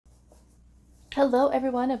Hello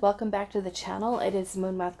everyone and welcome back to the channel. It is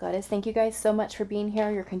moonmothgoddess. Thank you guys so much for being here,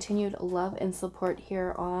 your continued love and support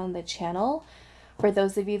here on the channel. For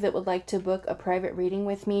those of you that would like to book a private reading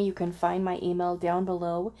with me, you can find my email down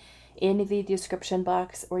below in the description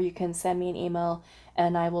box, or you can send me an email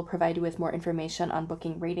and I will provide you with more information on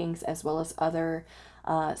booking readings as well as other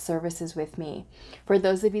services with me. For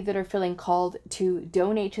those of you that are feeling called to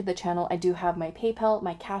donate to the channel, I do have my PayPal,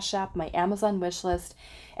 my Cash App, my Amazon wishlist,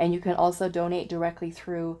 and you can also donate directly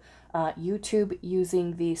through YouTube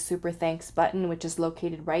using the Super Thanks button, which is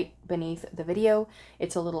located right beneath the video.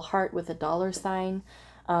 It's a little heart with a $sign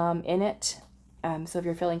in it. So if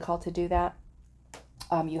you're feeling called to do that,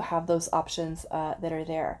 you have those options that are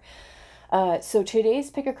there. So today's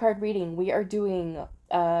pick a card reading, we are doing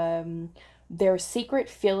their secret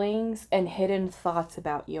feelings and hidden thoughts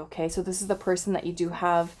about you. Okay, so this is the person that you do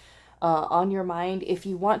have on your mind. If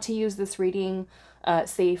you want to use this reading,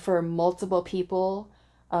 say for multiple people,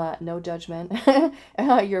 no judgment,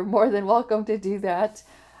 you're more than welcome to do that.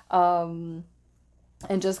 And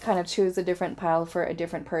just kind of choose a different pile for a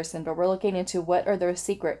different person. But we're looking into what are their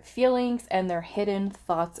secret feelings and their hidden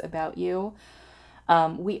thoughts about you.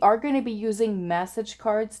 We are going to be using message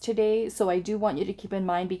cards today, so I do want you to keep in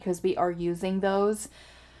mind, because we are using those,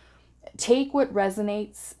 take what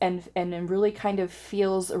resonates and really kind of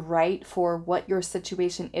feels right for what your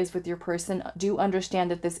situation is with your person. Do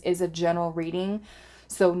understand that this is a general reading,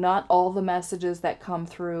 so not all the messages that come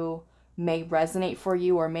through may resonate for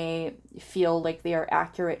you or may feel like they are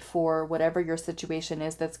accurate for whatever your situation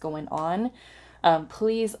is that's going on.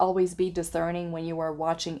 Please always be discerning when you are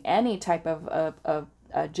watching any type of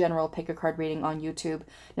a general pick a card reading on YouTube,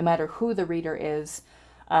 no matter who the reader is,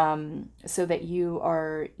 so that you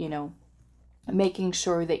are, making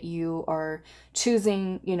sure that you are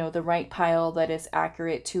choosing, the right pile that is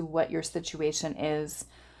accurate to what your situation is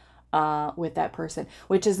with that person,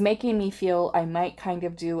 which is making me feel I might kind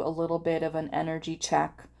of do a little bit of an energy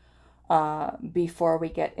check before we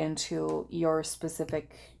get into your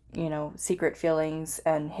specific secret feelings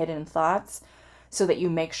and hidden thoughts, so that you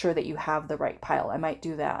make sure that you have the right pile. I might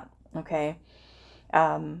do that, okay?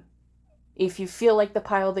 If you feel like the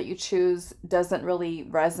pile that you choose doesn't really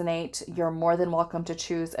resonate, you're more than welcome to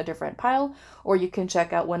choose a different pile, or you can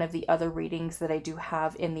check out one of the other readings that I do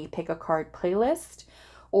have in the Pick a Card playlist.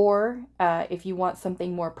 Or if you want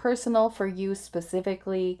something more personal for you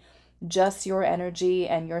specifically, just your energy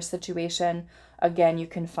and your situation, again, you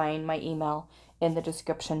can find my email in the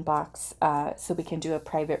description box, so we can do a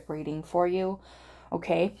private reading for you.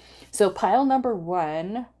 Okay, so pile number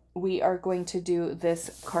one, we are going to do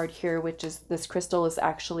this card here, which is, this crystal is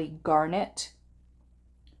actually garnet.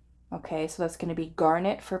 Okay, so that's going to be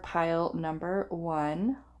garnet for pile number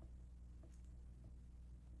one.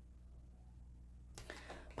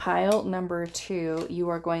 Pile number two, you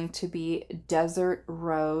are going to be desert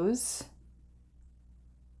rose.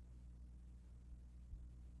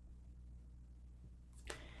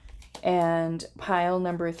 And pile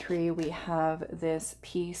number three, we have this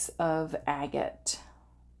piece of agate.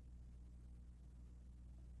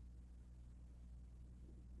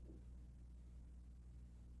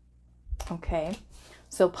 Okay,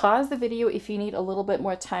 so pause the video if you need a little bit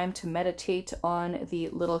more time to meditate on the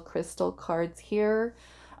little crystal cards here.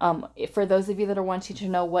 For those of you that are wanting to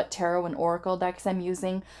know what tarot and oracle decks I'm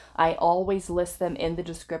using, I always list them in the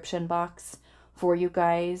description box for you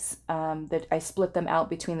guys. That I split them out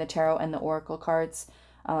between the tarot and the oracle cards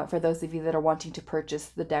for those of you that are wanting to purchase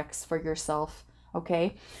the decks for yourself.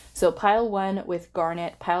 Okay, so pile one with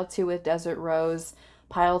garnet, pile two with desert rose,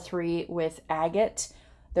 pile three with agate.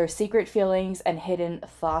 Their secret feelings and hidden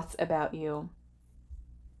thoughts about you.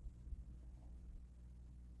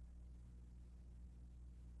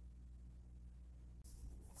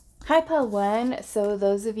 Hi, pile one. So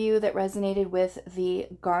those of you that resonated with the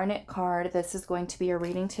garnet card, this is going to be a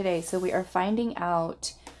reading today. So we are finding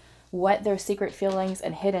out what their secret feelings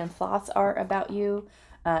and hidden thoughts are about you.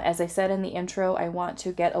 As I said in the intro, I want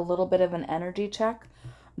to get a little bit of an energy check,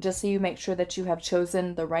 just so you make sure that you have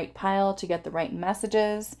chosen the right pile to get the right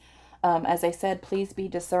messages. As I said, please be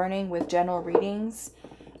discerning with general readings.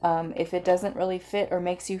 If it doesn't really fit or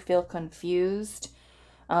makes you feel confused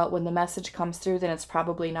when the message comes through, then it's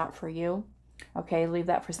probably not for you. Okay, leave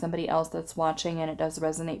that for somebody else that's watching and it does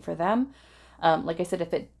resonate for them. Like I said,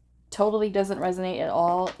 if it totally doesn't resonate at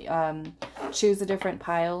all, choose a different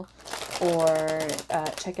pile, or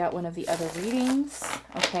check out one of the other readings,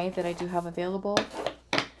 okay, that I do have available.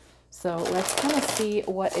 So let's kind of see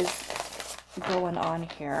what is going on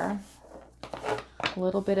here. A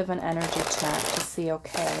little bit of an energy check to see,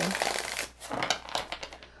 okay,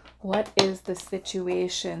 What is the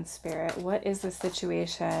situation, Spirit? What is the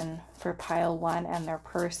situation for pile 1 and their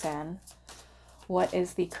person? What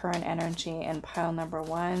is the current energy in pile number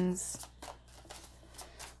 1's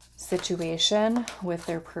situation with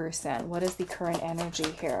their person? What is the current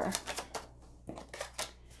energy here?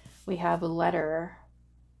 We have a letter.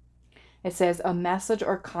 It says, a message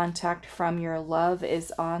or contact from your love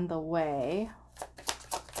is on the way.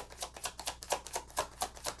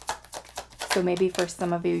 So maybe for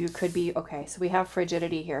some of you, you could be, okay, so we have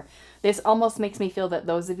frigidity here. This almost makes me feel that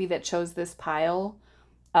those of you that chose this pile,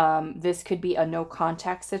 this could be a no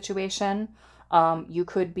contact situation. You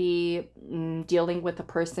could be dealing with a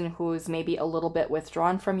person who's maybe a little bit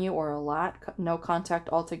withdrawn from you, or a lot, no contact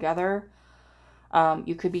altogether.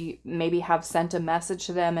 You could be maybe have sent a message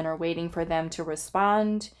to them and are waiting for them to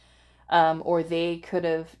respond. Or they could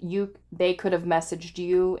have messaged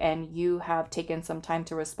you and you have taken some time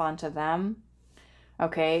to respond to them.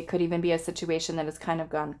 Okay, it could even be a situation that has kind of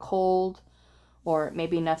gone cold, or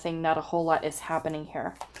maybe nothing, not a whole lot is happening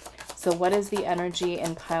here. So what is the energy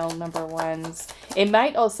in pile number 1's? It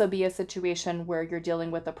might also be a situation where you're dealing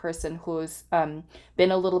with a person who's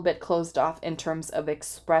been a little bit closed off in terms of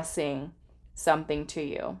expressing something to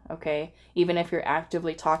you, okay? Even if you're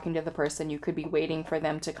actively talking to the person, you could be waiting for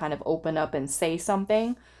them to kind of open up and say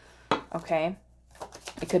something, okay?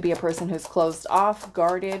 It could be a person who's closed off,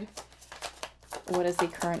 guarded. What is the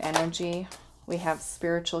current energy? We have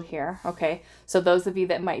spiritual here, okay? So those of you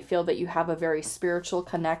that might feel that you have a very spiritual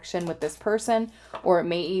connection with this person, or it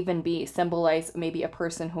may even be symbolize maybe a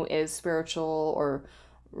person who is spiritual or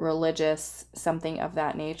religious, something of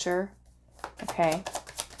that nature, okay?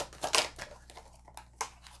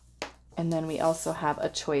 And then we also have a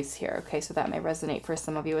choice here. Okay, so that may resonate for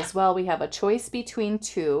some of you as well. We have a choice between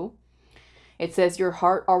 2. It says your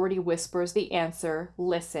heart already whispers the answer.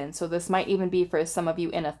 Listen. So this might even be for some of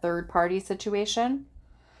you in a third-party situation.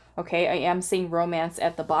 Okay, I am seeing romance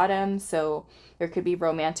at the bottom. So there could be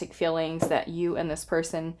romantic feelings that you and this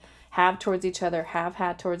person have towards each other, have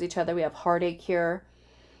had towards each other. We have heartache here.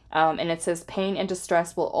 And it says pain and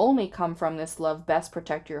distress will only come from this love. Best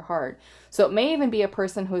protect your heart. So it may even be a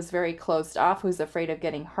person who's very closed off, who's afraid of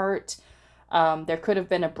getting hurt. There could have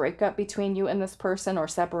been a breakup between you and this person, or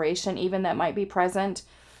separation even, that might be present.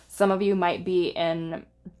 Some of you might be in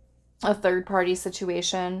a third-party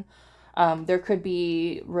situation. There could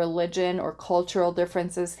be religion or cultural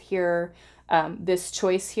differences here. This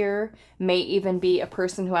choice here may even be a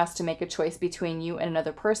person who has to make a choice between you and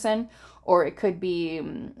another person, or it could be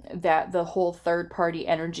that the whole third-party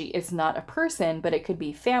energy is not a person, but it could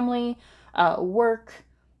be family, work,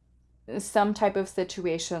 some type of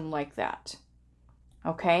situation like that.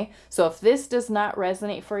 Okay, so if this does not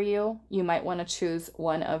resonate for you, you might want to choose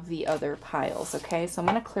one of the other piles. Okay, so I'm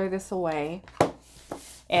going to clear this away.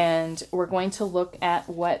 And we're going to look at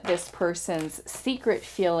what this person's secret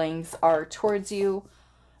feelings are towards you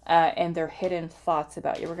and their hidden thoughts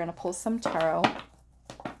about you. We're going to pull some tarot.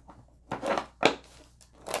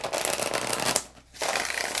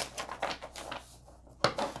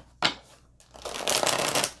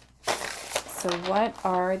 So what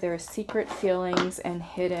are their secret feelings and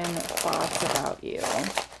hidden thoughts about you?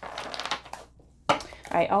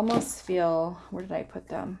 I almost feel, where did I put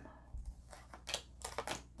them?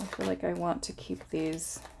 I feel like I want to keep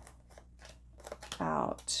these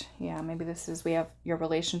out. Yeah, maybe this is, we have your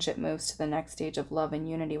relationship moves to the next stage of love and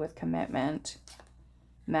unity with commitment.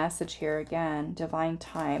 Message here again, divine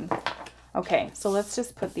time. Okay, so let's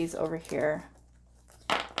just put these over here.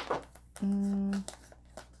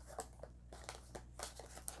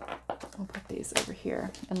 We'll put these over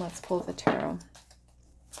here and let's pull the tarot.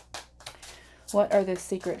 What are the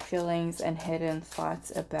secret feelings and hidden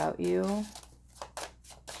thoughts about you?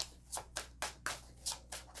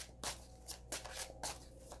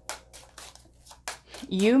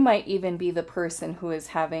 You might even be the person who is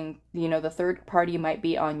having, you know, the third party might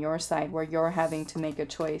be on your side where you're having to make a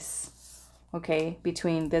choice, okay,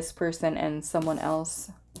 between this person and someone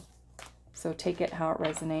else. So take it how it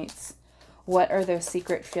resonates. What are their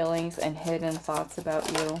secret feelings and hidden thoughts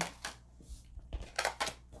about you?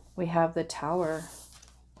 We have the Tower.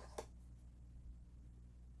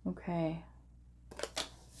 Okay.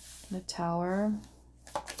 The Tower.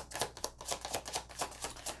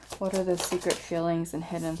 What are the secret feelings and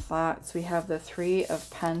hidden thoughts? We have the Three of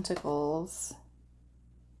Pentacles.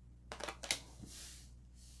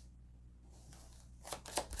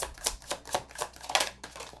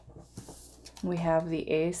 We have the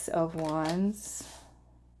Ace of Wands.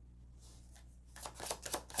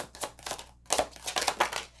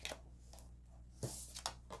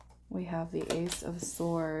 We have the Ace of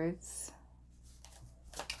Swords.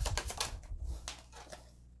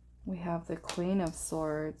 We have the Queen of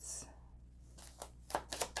Swords.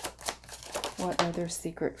 What are their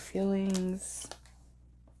secret feelings?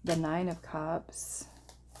 The Nine of Cups.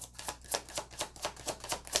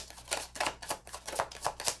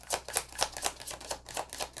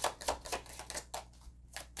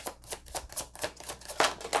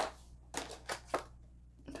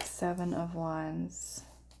 The Seven of Wands.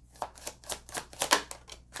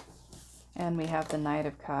 And we have the Knight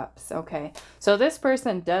of Cups. Okay, so this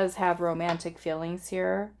person does have romantic feelings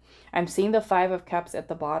here. I'm seeing the Five of Cups at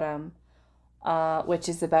the bottom, which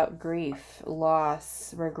is about grief,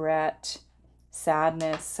 loss, regret,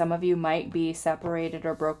 sadness. Some of you might be separated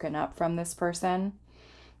or broken up from this person.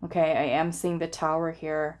 Okay, I am seeing the Tower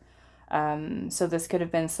here. So this could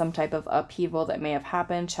have been some type of upheaval that may have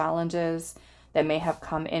happened, challenges that may have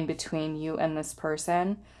come in between you and this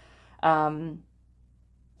person.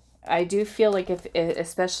 I do feel like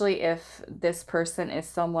especially if this person is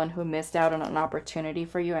someone who missed out on an opportunity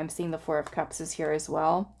for you, I'm seeing the Four of Cups is here as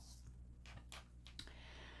well.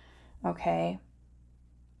 Okay.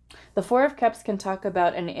 The Four of Cups can talk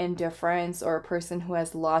about an indifference or a person who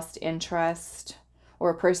has lost interest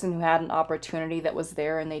or a person who had an opportunity that was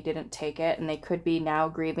there and they didn't take it, and they could be now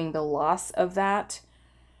grieving the loss of that,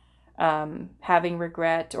 having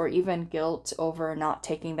regret or even guilt over not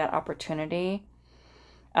taking that opportunity.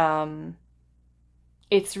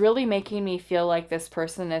 It's really making me feel like this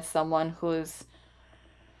person is someone who's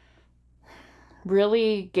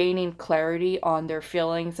really gaining clarity on their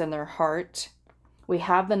feelings and their heart. We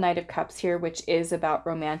have the Knight of Cups here, which is about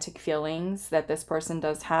romantic feelings that this person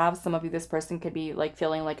does have. Some of you, this person could be like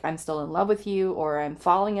feeling like I'm still in love with you, or I'm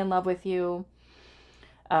falling in love with you.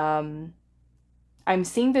 I'm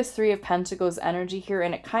seeing this Three of Pentacles energy here,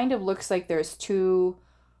 and it kind of looks like there's two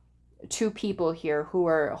people here who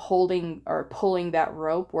are holding or pulling that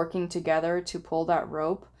rope, working together to pull that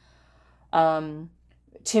rope.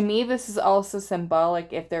 To me, this is also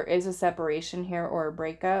symbolic, if there is a separation here or a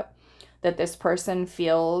breakup, that this person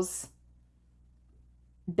feels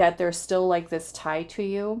that there's still like this tie to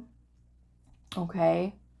you.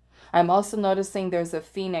 Okay. I'm also noticing there's a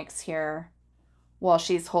phoenix here while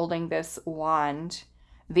she's holding this wand.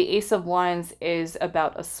 The Ace of Wands is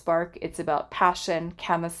about a spark. It's about passion,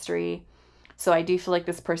 chemistry. So I do feel like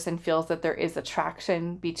this person feels that there is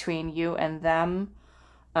attraction between you and them.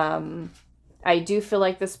 I do feel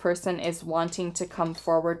like this person is wanting to come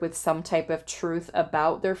forward with some type of truth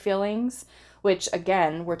about their feelings, which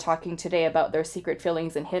again, we're talking today about their secret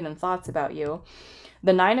feelings and hidden thoughts about you.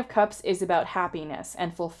 The Nine of Cups is about happiness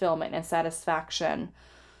and fulfillment and satisfaction.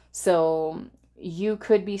 So you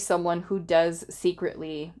could be someone who does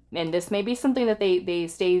secretly, and this may be something that they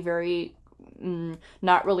stay very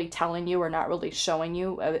not really telling you or not really showing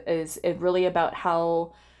you, is it really about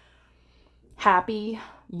how happy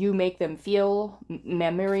you make them feel,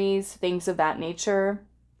 memories, things of that nature.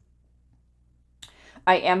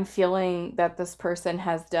 I am feeling that this person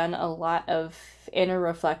has done a lot of inner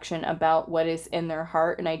reflection about what is in their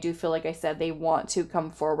heart, and I do feel like I said they want to come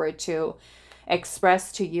forward to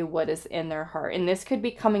express to you what is in their heart. And this could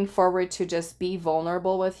be coming forward to just be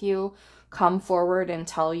vulnerable with you, come forward and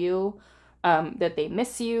tell you that they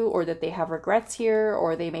miss you, or that they have regrets here,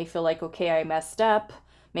 or they may feel like, okay, I messed up.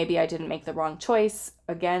 Maybe I didn't make the wrong choice.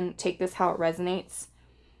 Again, take this how it resonates.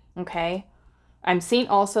 Okay. I'm seeing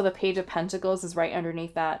also the Page of Pentacles is right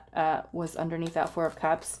underneath that, was underneath that Four of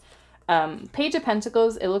Cups. Page of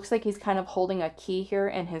Pentacles, it looks like he's kind of holding a key here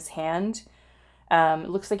in his hand. It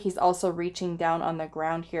looks like he's also reaching down on the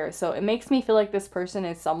ground here. So it makes me feel like this person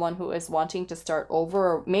is someone who is wanting to start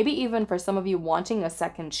over, or maybe even for some of you wanting a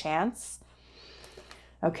second chance.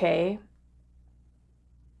 Okay.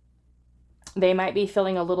 They might be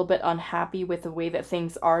feeling a little bit unhappy with the way that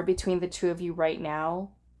things are between the two of you right now.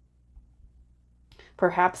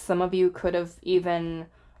 Perhaps some of you could have even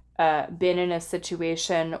been in a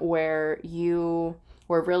situation where you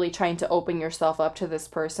were really trying to open yourself up to this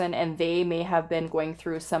person, and they may have been going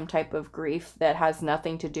through some type of grief that has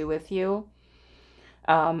nothing to do with you,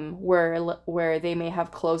 where they may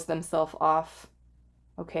have closed themselves off.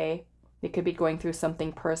 Okay, they could be going through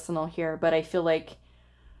something personal here, but I feel like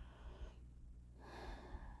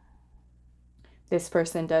this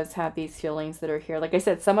person does have these feelings that are here. Like I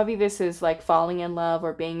said, some of you, this is like falling in love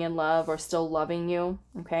or being in love or still loving you.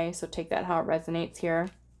 Okay, so take that how it resonates here.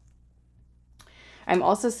 I'm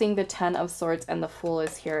also seeing the Ten of Swords, and the Fool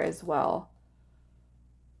is here as well.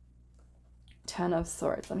 Ten of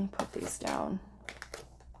Swords. Let me put these down.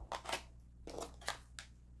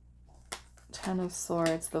 Ten of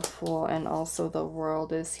Swords, the Fool, and also the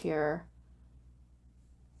World is here.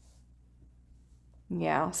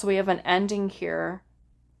 Yeah, so we have an ending here.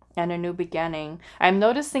 and a new beginning. I'm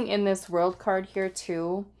noticing in this World card here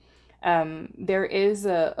too, there is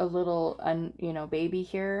a little, you know, baby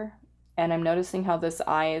here. And I'm noticing how this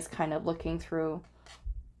eye is kind of looking through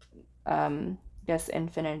this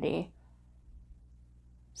infinity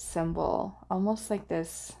symbol. Almost like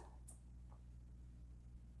this.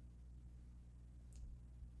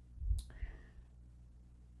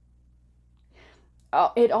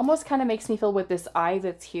 It almost kind of makes me feel with this eye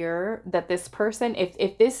that's here, that this person,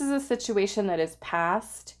 if this is a situation that is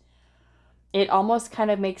past, it almost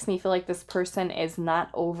kind of makes me feel like this person is not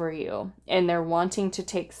over you and they're wanting to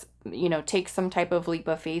take, you know, take some type of leap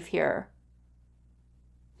of faith here.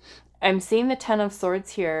 I'm seeing the Ten of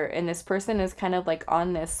Swords here, and this person is kind of like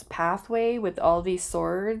on this pathway with all these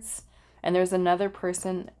swords, and there's another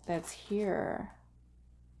person that's here.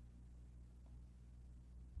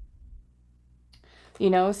 You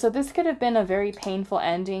know, so this could have been a very painful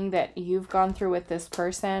ending that you've gone through with this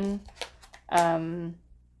person.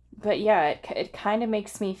 But yeah, it kind of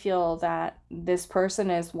makes me feel that this person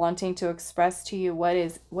is wanting to express to you what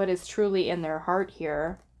is truly in their heart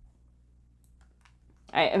here.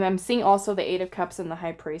 I'm seeing also the Eight of Cups and the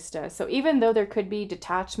High Priestess. So even though there could be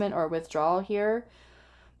detachment or withdrawal here,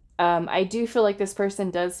 I do feel like this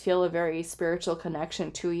person does feel a very spiritual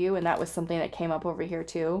connection to you. And that was something that came up over here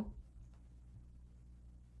too.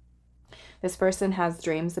 This person has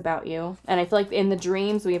dreams about you. And I feel like in the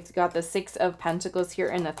dreams, we've got the Six of Pentacles here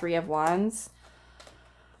and the Three of Wands.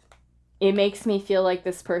 It makes me feel like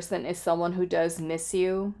this person is someone who does miss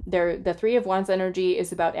you. The Three of Wands energy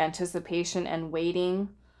is about anticipation and waiting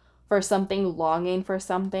for something, longing for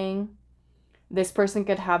something. This person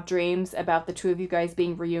could have dreams about the two of you guys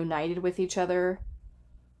being reunited with each other,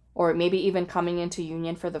 or maybe even coming into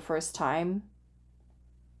union for the first time.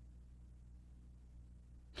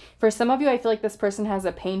 For some of you, I feel like this person has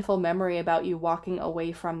a painful memory about you walking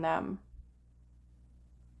away from them.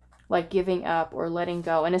 Like giving up or letting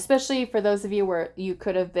go. And especially for those of you where you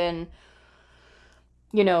could have been,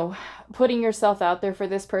 you know, putting yourself out there for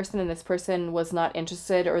this person and this person was not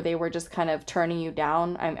interested, or they were just kind of turning you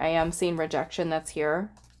down. I am seeing rejection that's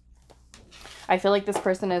here. I feel like this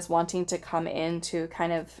person is wanting to come in to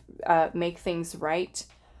kind of make things right.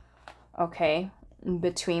 Okay.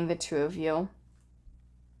 Between the two of you.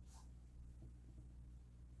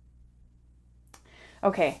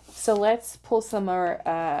 Okay, so let's pull some more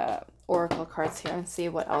oracle cards here and see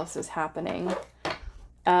what else is happening.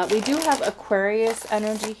 We do have Aquarius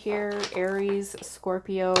energy here, Aries,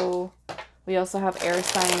 Scorpio. We also have air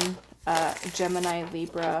sign, Gemini,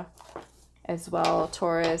 Libra as well,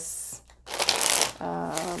 Taurus.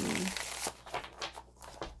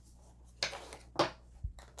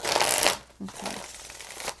 Okay.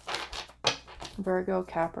 Virgo,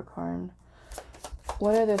 Capricorn.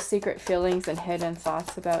 What are the secret feelings and hidden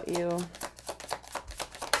thoughts about you?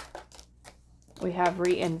 We have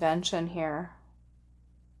reinvention here.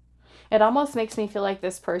 It almost makes me feel like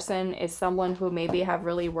this person is someone who maybe have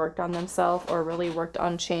really worked on themselves or really worked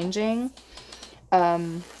on changing.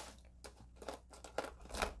 Kind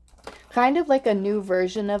of like a new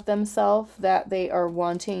version of themselves that they are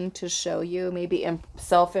wanting to show you. Maybe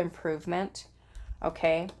self-improvement.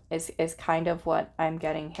 Okay, is kind of what I'm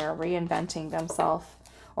getting here. Reinventing themselves,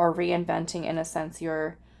 or reinventing, in a sense,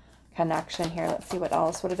 your connection here. Let's see what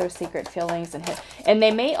else. What are their secret feelings and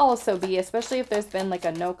they may also be, especially if there's been like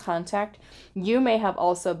a no contact, you may have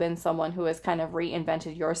also been someone who has kind of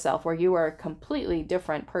reinvented yourself, where you are a completely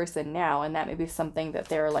different person now, and that may be something that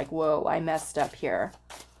they're like, whoa, I messed up here.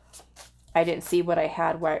 I didn't see what I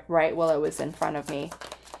had right while it was in front of me.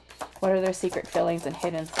 What are their secret feelings and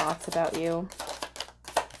hidden thoughts about you?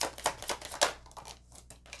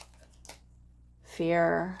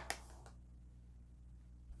 Fear.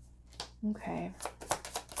 Okay.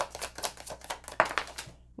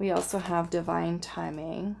 We also have divine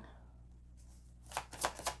timing.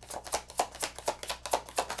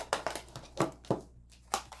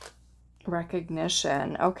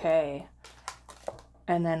 Recognition. Okay.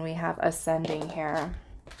 And then we have ascending here.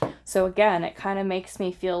 So again, it kind of makes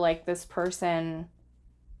me feel like this person...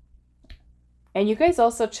 And you guys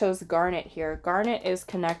also chose Garnet here. Garnet is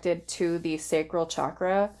connected to the sacral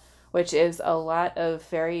chakra, which is a lot of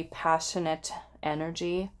very passionate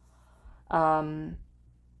energy. I'm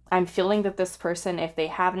feeling that this person, if they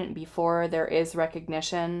haven't before, there is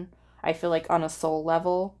recognition, I feel like on a soul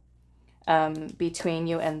level, between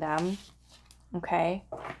you and them. Okay.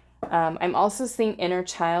 I'm also seeing inner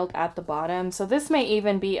child at the bottom. So this may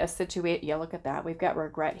even be a situation... Yeah, look at that. We've got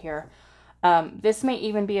regret here. This may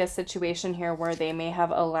even be a situation here where they may have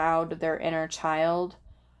allowed their inner child,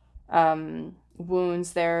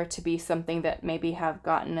 wounds there to be something that maybe have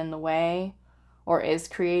gotten in the way or is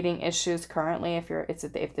creating issues currently if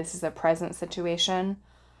this is a present situation.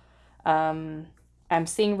 I'm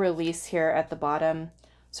seeing release here at the bottom.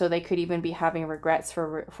 So they could even be having regrets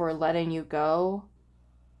for letting you go.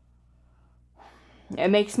 It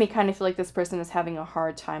makes me kind of feel like this person is having a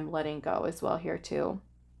hard time letting go as well here too.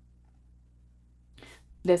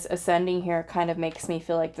 This ascending here kind of makes me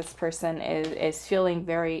feel like this person is feeling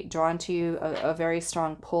very drawn to you, a very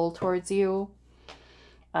strong pull towards you.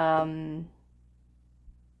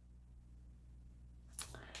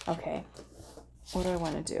 Okay, what do I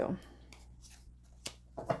want to do?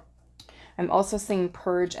 I'm also seeing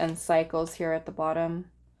purge and cycles here at the bottom.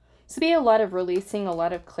 This would be a lot of releasing, a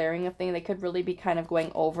lot of clearing of things. They could really be kind of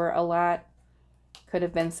going over a lot. Could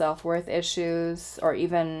have been self-worth issues, or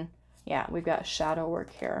even, yeah, we've got shadow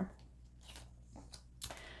work here.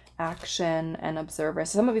 Action and observer.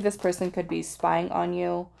 So some of you, this person could be spying on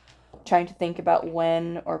you, trying to think about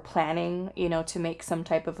when, or planning, you know, to make some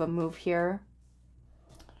type of a move here.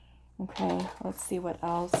 Okay, let's see what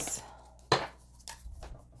else.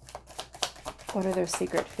 What are their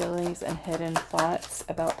secret feelings and hidden thoughts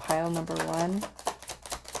about pile number 1?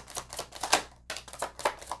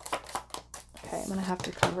 Okay, I'm going to have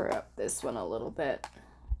to cover up this one a little bit.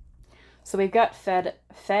 So we've got fed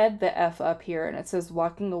the F up here, and it says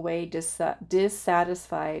walking away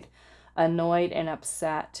dissatisfied, annoyed, and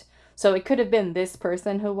upset. So it could have been this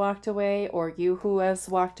person who walked away, or you who has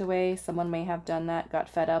walked away. Someone may have done that, got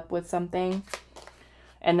fed up with something.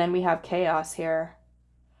 And then we have chaos here.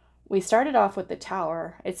 We started off with the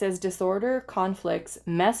Tower. It says disorder, conflicts,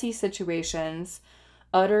 messy situations,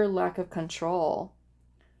 utter lack of control.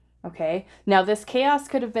 Okay, now this chaos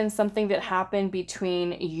could have been something that happened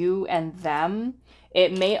between you and them.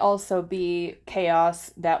 It may also be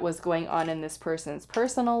chaos that was going on in this person's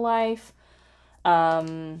personal life,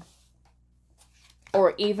 or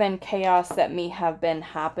even chaos that may have been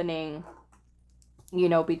happening, you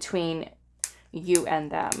know, between you and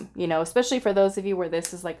them, you know, especially for those of you where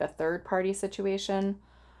this is like a third party situation.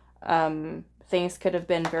 Things could have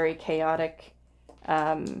been very chaotic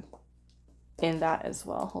in that as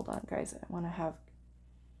well. Hold on, guys. I want to have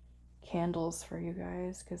candles for you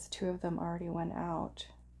guys because 2 of them already went out.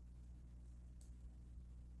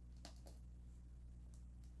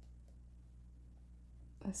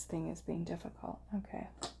 This thing is being difficult. Okay.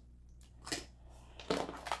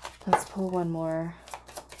 Let's pull one more.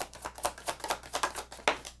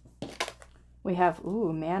 We have,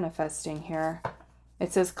 ooh, manifesting here.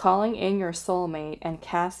 It says calling in your soulmate and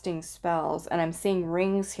casting spells. And I'm seeing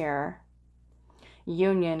rings here.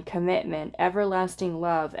 Union, commitment, everlasting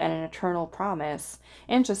love, and an eternal promise.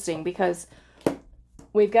 Interesting, because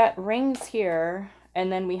we've got rings here,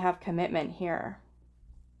 and then we have commitment here.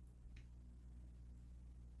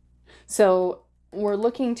 So we're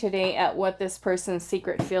looking today at what this person's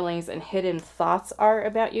secret feelings and hidden thoughts are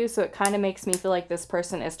about you. So it kind of makes me feel like this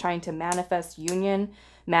person is trying to manifest union,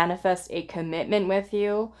 manifest a commitment with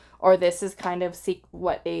you, or this is kind of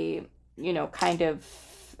what they, you know, kind of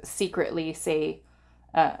secretly say,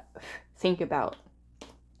 think about.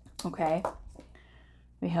 Okay.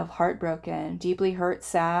 We have heartbroken, deeply hurt,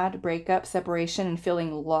 sad, breakup, separation, and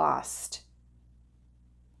feeling lost.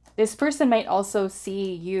 This person might also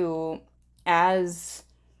see you as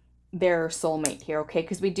their soulmate here, okay?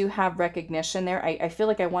 Because we do have recognition there. I feel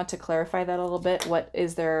like I want to clarify that a little bit. What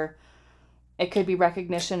is their... It could be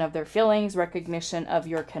recognition of their feelings, recognition of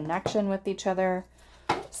your connection with each other.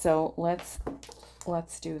 So let's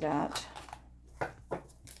do that.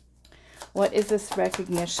 What is this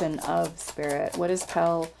recognition of, Spirit? What is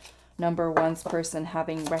pile number 1's person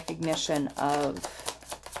having recognition of?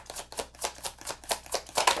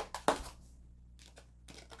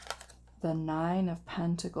 The 9 of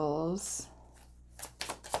Pentacles.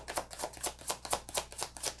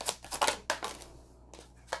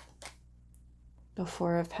 The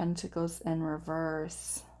 4 of Pentacles in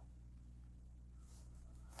reverse.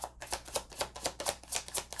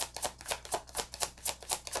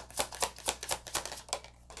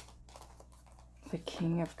 The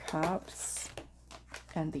King of Cups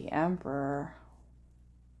and the Emperor.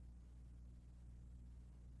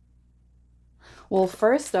 Well,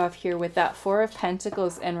 first off here with that 4 of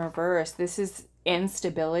Pentacles in reverse, this is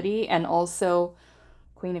instability, and also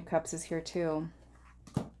Queen of Cups is here too.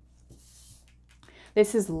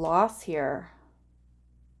 This is loss here.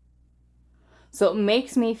 So it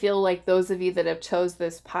makes me feel like those of you that have chose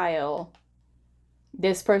this pile,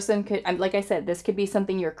 this person could, like I said, this could be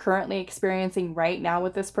something you're currently experiencing right now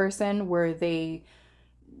with this person, where they,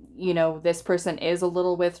 you know, this person is a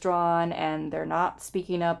little withdrawn and they're not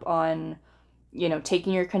speaking up on you know,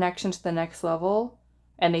 taking your connection to the next level,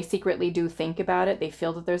 and they secretly do think about it. They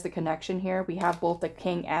feel that there's a connection here. We have both the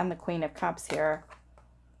King and the Queen of Cups here,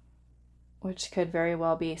 which could very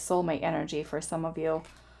well be soulmate energy for some of you.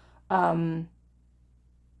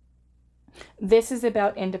 This is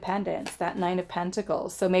about independence, that Nine of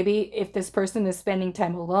Pentacles. So maybe if this person is spending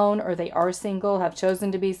time alone, or they are single, have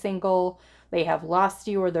chosen to be single, they have lost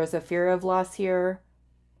you, or there's a fear of loss here.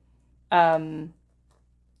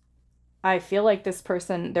 I feel like this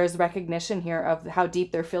person, there's recognition here of how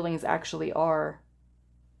deep their feelings actually are.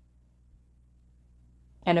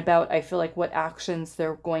 And about, I feel like, what actions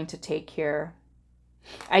they're going to take here.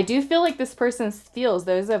 I do feel like this person feels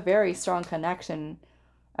there's a very strong connection,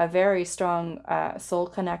 a very strong soul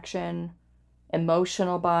connection,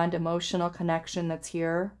 emotional bond, emotional connection that's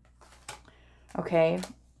here. Okay.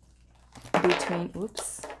 Between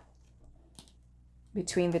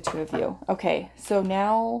the two of you. Okay, so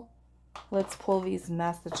now let's pull these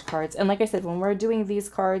message cards. And like I said, when we're doing these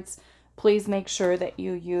cards, please make sure that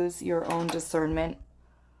you use your own discernment,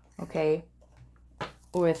 okay,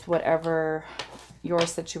 with whatever your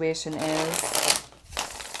situation is.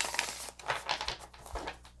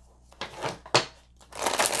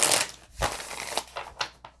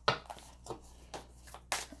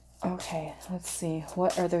 Okay, let's see.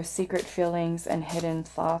 What are their secret feelings and hidden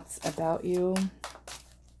thoughts about you?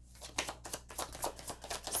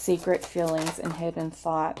 Secret feelings and hidden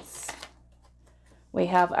thoughts. We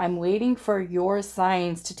have, I'm waiting for your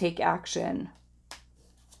signs to take action.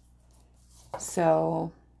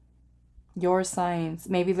 So, your signs.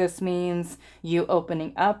 Maybe this means you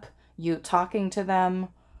opening up, you talking to them,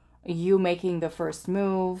 you making the first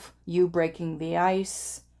move, you breaking the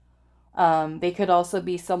ice. They could also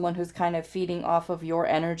be someone who's kind of feeding off of your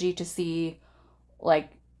energy to see, like,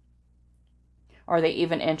 are they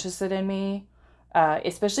even interested in me?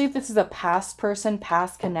 Especially if this is a past person,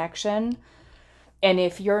 past connection. And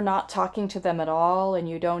if you're not talking to them at all and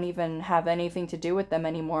you don't even have anything to do with them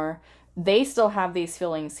anymore, they still have these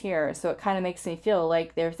feelings here. So it kind of makes me feel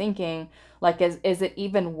like they're thinking, like, is it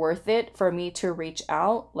even worth it for me to reach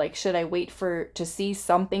out? Like, should I wait to see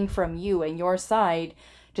something from you and your side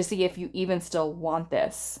to see if you even still want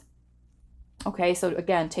this? Okay, so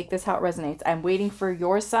again, take this how it resonates. I'm waiting for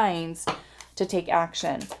your signs to take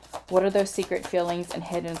action. What are those secret feelings and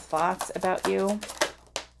hidden thoughts about you?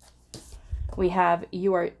 We have,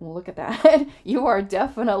 you are, look at that. You are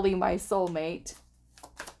definitely my soulmate.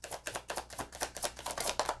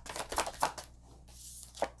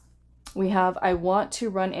 We have, I want to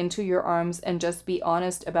run into your arms and just be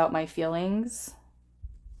honest about my feelings.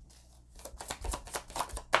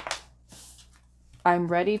 I'm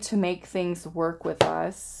ready to make things work with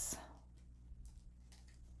us.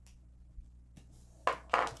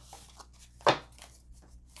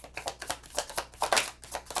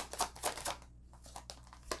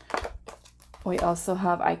 We also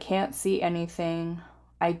have, I can't see anything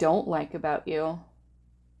I don't like about you.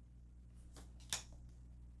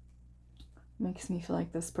 Makes me feel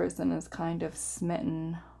like this person is kind of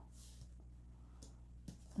smitten.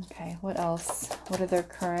 Okay, what else? What are their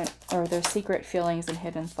current or their secret feelings and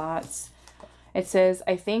hidden thoughts? It says,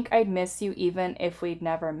 I think I'd miss you even if we'd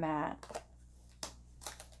never met.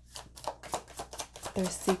 Their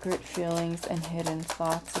secret feelings and hidden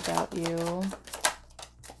thoughts about you.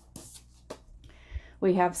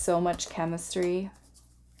 We have so much chemistry.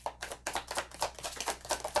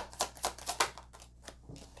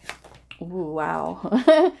 Ooh, wow.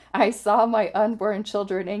 I saw my unborn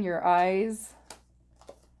children in your eyes.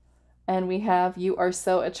 And we have, you are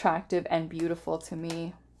so attractive and beautiful to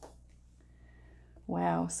me.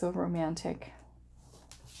 Wow, so romantic.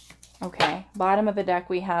 Okay, bottom of the deck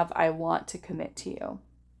we have, I want to commit to you.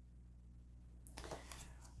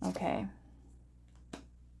 Okay.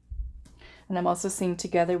 And I'm also seeing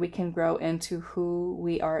together we can grow into who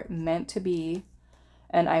we are meant to be.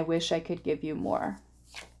 And I wish I could give you more.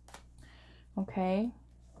 Okay.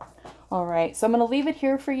 All right. So I'm going to leave it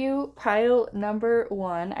here for you. Pile number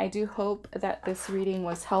 1. I do hope that this reading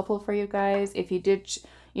was helpful for you guys. If you did,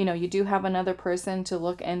 you do have another person to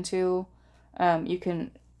look into, you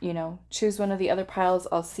can, choose one of the other piles.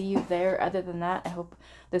 I'll see you there. Other than that, I hope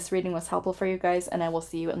this reading was helpful for you guys, and I will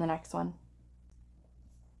see you in the next one.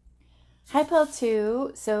 Hi, Pile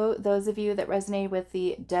 2. So those of you that resonate with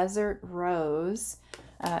the Desert Rose,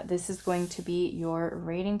 this is going to be your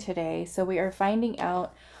reading today. So we are finding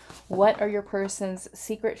out what are your person's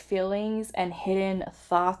secret feelings and hidden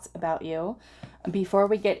thoughts about you. Before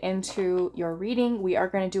we get into your reading, we are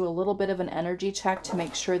going to do a little bit of an energy check to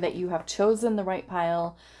make sure that you have chosen the right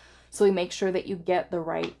pile. So we make sure that you get the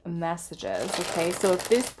right messages, okay? So if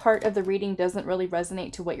this part of the reading doesn't really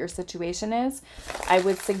resonate to what your situation is, I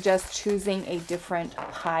would suggest choosing a different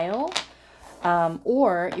pile.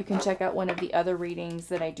 Or you can check out one of the other readings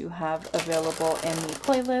that I do have available in the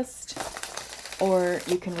playlist. Or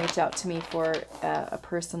you can reach out to me for a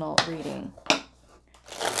personal reading.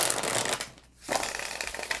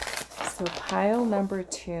 So pile number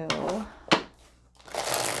 2.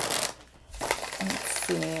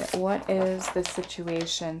 What is the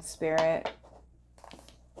situation, Spirit?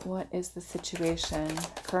 What is the situation?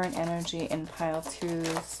 Current energy in pile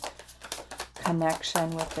 2's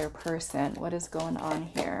connection with their person. What is going on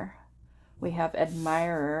here? We have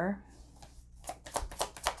admirer.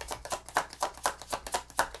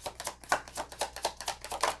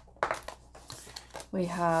 We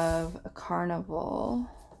have a carnival.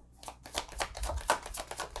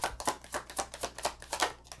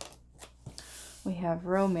 We have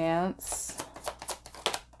romance,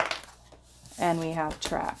 and we have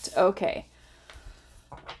trapped. Okay.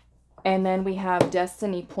 And then we have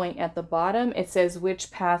destiny point at the bottom. It says, which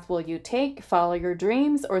path will you take? Follow your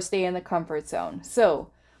dreams or stay in the comfort zone? So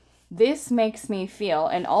this makes me feel,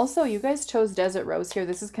 and also you guys chose Desert Rose here.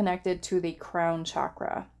 This is connected to the crown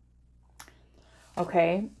chakra.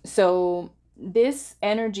 Okay. So this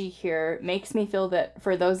energy here makes me feel that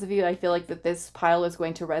for those of you, I feel like that this pile is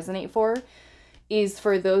going to resonate for, is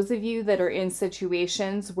for those of you that are in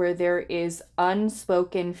situations where there is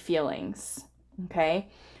unspoken feelings, okay?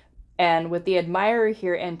 And with the admirer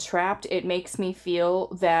here and trapped, it makes me feel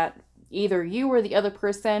that either you or the other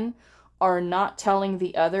person are not telling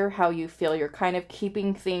the other how you feel. You're kind of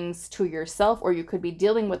keeping things to yourself, or you could be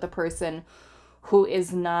dealing with a person who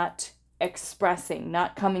is not expressing,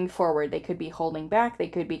 not coming forward. They could be holding back, they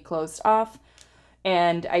could be closed off.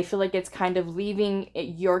 And I feel like it's kind of leaving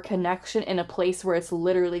your connection in a place where it's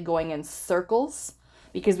literally going in circles.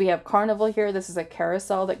 Because we have carnival here. This is a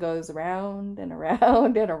carousel that goes around and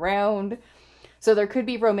around and around. So there could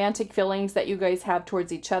be romantic feelings that you guys have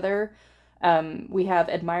towards each other. We have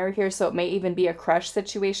admire here. So it may even be a crush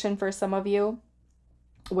situation for some of you.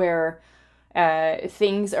 Where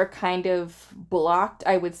things are kind of blocked,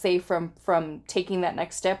 I would say, from taking that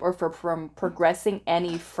next step, or from progressing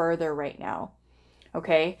any further right now.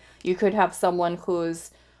 Okay, you could have someone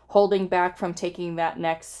who's holding back from taking that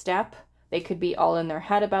next step. They could be all in their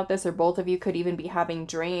head about this, or both of you could even be having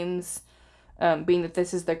dreams, being that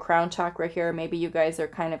this is the crown chakra here. Maybe you guys are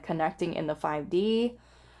kind of connecting in the 5D,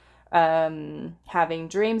 having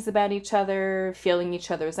dreams about each other, feeling each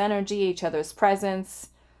other's energy, each other's presence,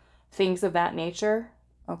 things of that nature.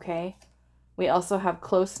 Okay. We also have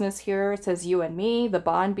closeness here. It says you and me. The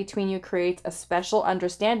bond between you creates a special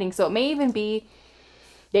understanding. So it may even be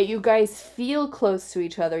that you guys feel close to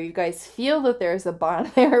each other. You guys feel that there's a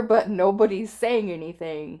bond there, but nobody's saying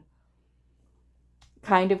anything.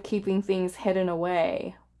 Kind of keeping things hidden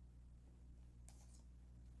away.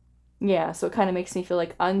 Yeah, so it kind of makes me feel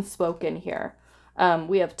like unspoken here.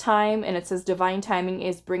 We have time, and it says divine timing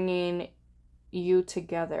is bringing you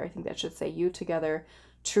together. I think that should say you together.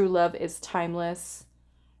 True love is timeless.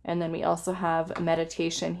 And then we also have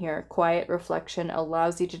meditation here. Quiet reflection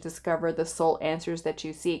allows you to discover the soul answers that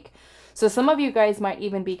you seek. So some of you guys might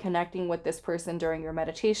even be connecting with this person during your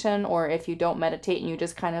meditation, or if you don't meditate and you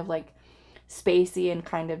just kind of like spacey and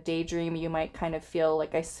kind of daydream, you might kind of feel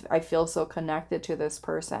like I feel so connected to this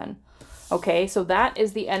person. Okay, so that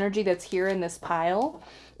is the energy that's here in this pile.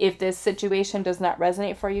 If this situation does not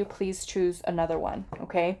resonate for you, please choose another one.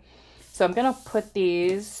 Okay, so I'm going to put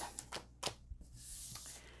these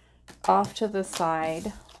off to the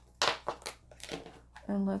side,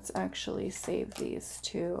 and let's actually save these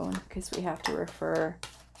too, because we have to refer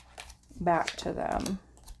back to them.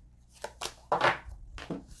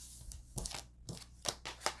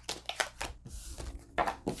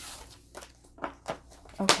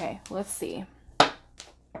 Okay, let's see.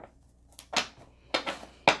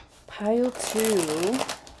 Pile 2.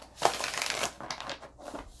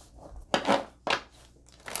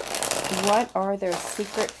 What are their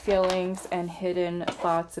secret feelings and hidden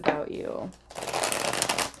thoughts about you?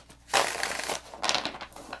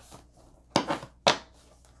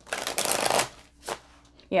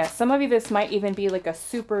 Yeah, some of you, this might even be like a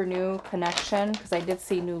super new connection, because I did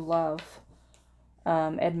see new love.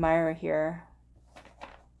 Admire here.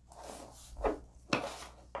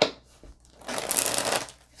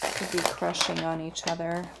 Could be crushing on each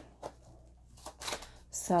other.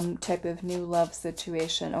 Some type of new love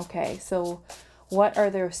situation. Okay, so what are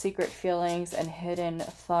their secret feelings and hidden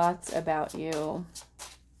thoughts about you?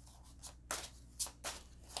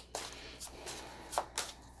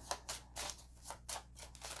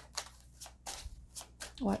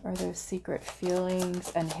 What are those secret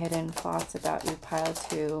feelings and hidden thoughts about you, pile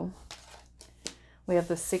 2? We have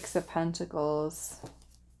the 6 of Pentacles.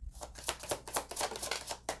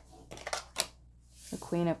 The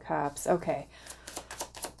Queen of Cups. Okay.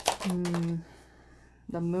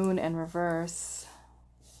 The Moon in reverse.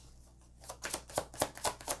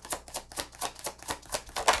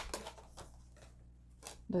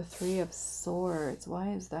 The 3 of Swords.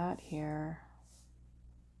 Why is that here?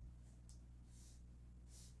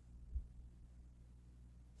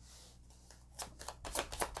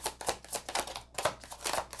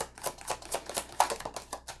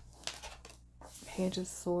 Page of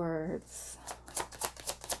Swords.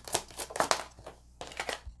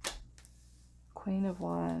 Queen of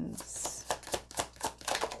Wands.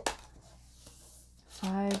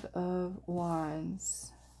 5 of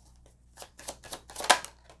Wands.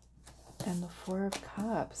 And the 4 of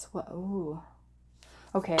Cups. What? Ooh.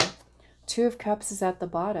 Okay. 2 of Cups is at the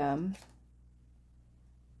bottom.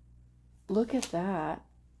 Look at that.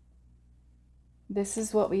 This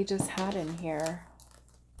is what we just had in here.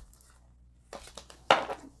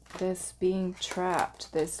 This being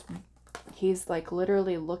trapped. This, he's like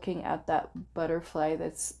literally looking at that butterfly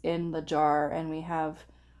that's in the jar, and we have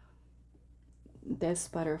this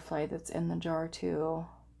butterfly that's in the jar too.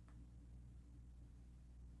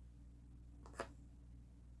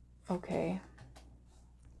 Okay.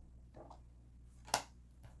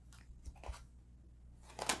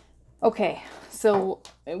 Okay, so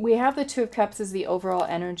we have the 2 of Cups as the overall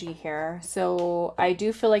energy here. So I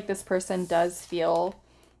do feel like this person does feel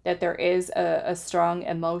that there is a strong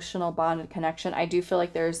emotional bonded connection. I do feel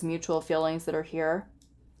like there's mutual feelings that are here.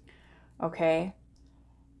 Okay.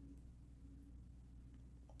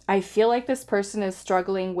 I feel like this person is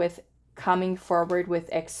struggling with coming forward with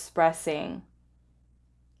expressing.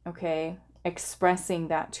 Okay. Expressing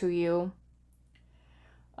that to you.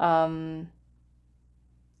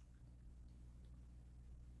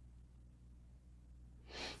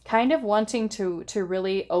 Kind of wanting to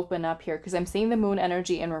really open up here, because I'm seeing the Moon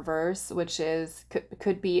energy in reverse, which is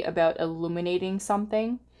could be about illuminating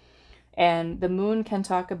something. And the Moon can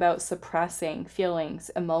talk about suppressing feelings,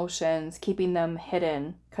 emotions, keeping them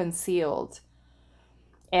hidden, concealed.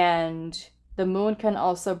 And the Moon can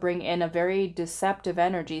also bring in a very deceptive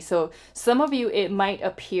energy. So some of you, it might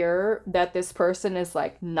appear that this person is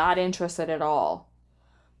like not interested at all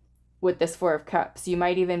with this 4 of Cups. You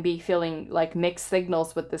might even be feeling like mixed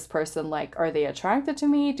signals with this person. Like, are they attracted to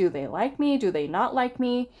me? Do they like me? Do they not like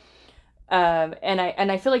me? And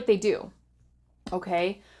I feel like they do.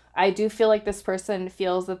 Okay. I do feel like this person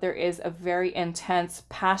feels that there is a very intense,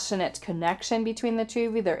 passionate connection between the two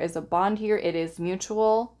of you. There is a bond here. It is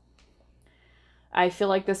mutual. I feel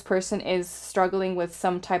like this person is struggling with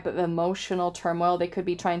some type of emotional turmoil. They could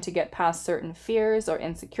be trying to get past certain fears or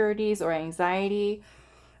insecurities or anxiety,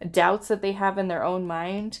 doubts that they have in their own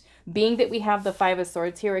mind. Being that we have the 5 of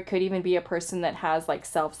Swords here, it could even be a person that has like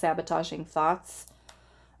self-sabotaging thoughts.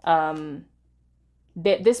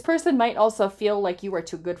 This person might also feel like you are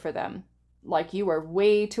too good for them. Like you are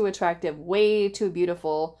way too attractive, way too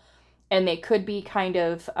beautiful. And they could be kind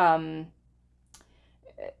of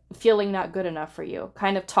feeling not good enough for you.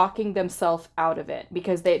 Kind of talking themselves out of it.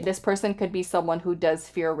 Because this person could be someone who does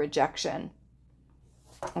fear rejection.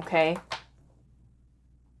 Okay.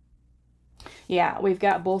 Yeah, we've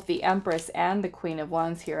got both the Empress and the Queen of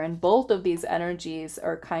Wands here. And both of these energies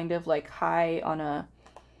are kind of like high on a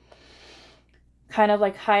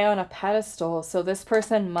pedestal. So this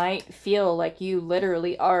person might feel like you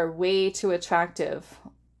literally are way too attractive.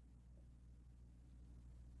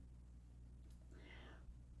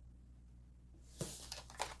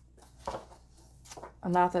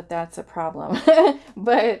 Not that that's a problem,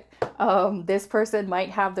 but this person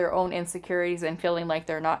might have their own insecurities and feeling like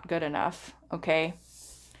they're not good enough. Okay.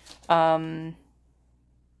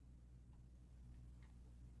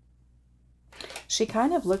 She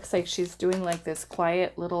kind of looks like she's doing like this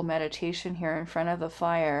quiet little meditation here in front of the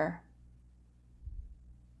fire.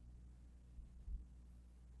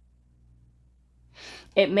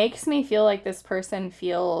 It makes me feel like this person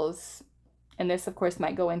feels, and this of course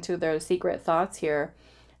might go into their secret thoughts here,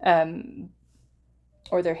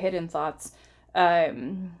 or their hidden thoughts,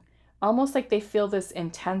 almost like they feel this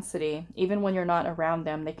intensity. Even when you're not around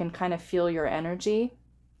them, they can kind of feel your energy.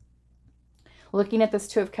 Looking at this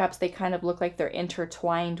 2 of Cups, they kind of look like they're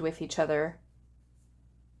intertwined with each other.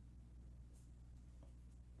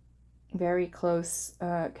 Very close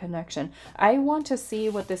connection. I want to see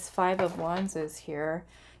what this 5 of Wands is here.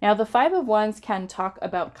 Now, the 5 of Wands can talk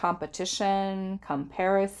about competition,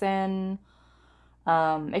 comparison,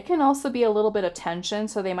 It can also be a little bit of tension,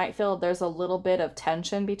 so they might feel there's a little bit of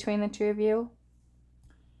tension between the two of you.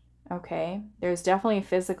 Okay, there's definitely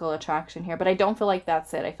physical attraction here, but I don't feel like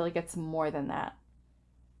that's it. I feel like it's more than that.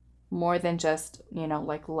 More than just, you know,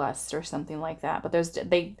 like lust or something like that. But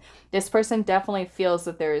this person definitely feels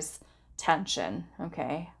that there's tension,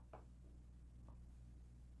 okay?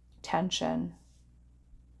 Tension.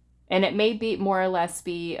 And it may be more or less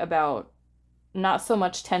be about not so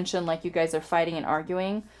much tension like you guys are fighting and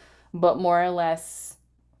arguing, but more or less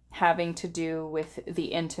having to do with the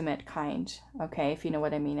intimate kind, okay? If you know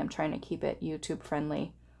what I mean. I'm trying to keep it YouTube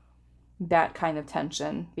friendly. That kind of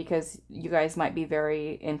tension, because you guys might be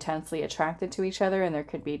very intensely attracted to each other, and there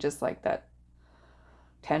could be just like that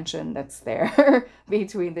tension that's there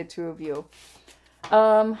between the two of you.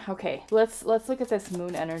 Okay, let's look at this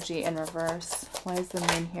moon energy in reverse. Why is the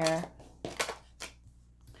moon here?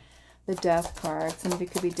 The death card. Some of you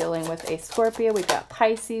could be dealing with a Scorpio. We've got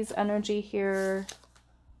Pisces energy here.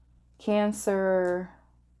 Cancer.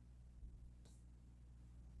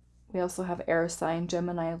 We also have air sign,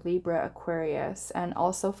 Gemini, Libra, Aquarius, and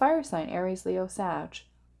also fire sign, Aries, Leo, Sag.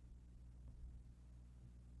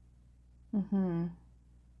 One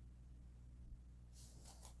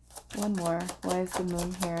more. Why is the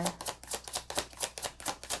moon here?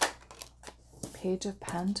 Page of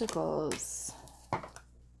Pentacles.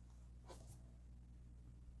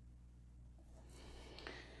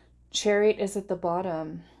 Chariot is at the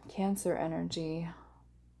bottom. Cancer energy.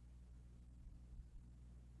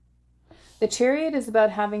 The Chariot is about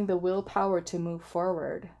having the willpower to move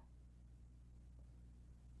forward.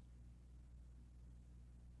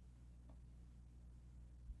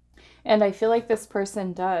 And I feel like this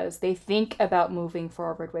person does. They think about moving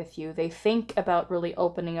forward with you. They think about really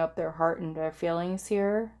opening up their heart and their feelings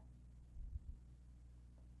here.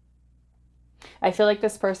 I feel like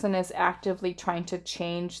this person is actively trying to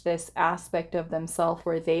change this aspect of themselves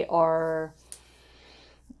where they are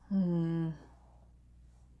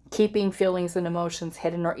keeping feelings and emotions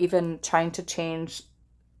hidden, or even trying to change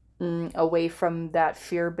away from that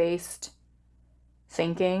fear-based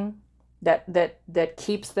thinking that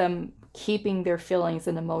keeps them keeping their feelings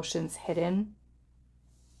and emotions hidden.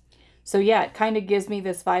 So yeah, it kind of gives me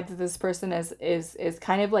this vibe that this person is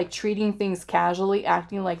kind of like treating things casually,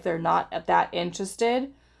 acting like they're not that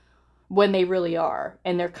interested when they really are.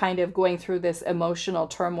 And they're kind of going through this emotional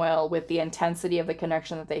turmoil with the intensity of the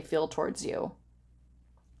connection that they feel towards you.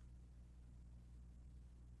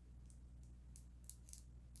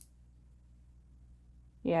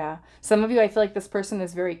 Yeah. Some of you, I feel like this person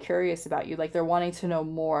is very curious about you. Like they're wanting to know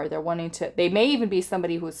more. They may even be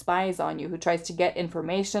somebody who spies on you, who tries to get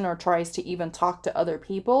information or tries to even talk to other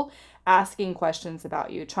people, asking questions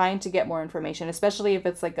about you, trying to get more information, especially if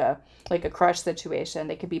it's like a crush situation.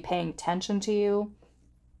 They could be paying attention to you,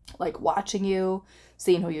 like watching you,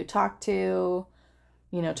 seeing who you talk to,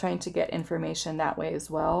 you know, trying to get information that way as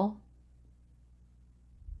well.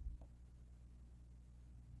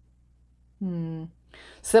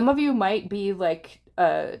 Some of you might be like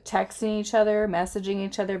texting each other, messaging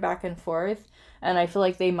each other back and forth. And I feel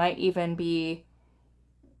like they might even be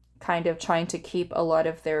kind of trying to keep a lot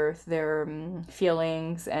of their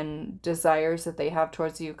feelings and desires that they have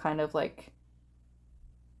towards you, kind of like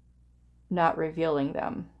not revealing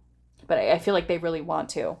them. But I feel like they really want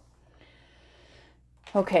to.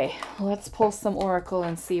 Okay, let's pull some oracle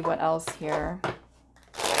and see what else here.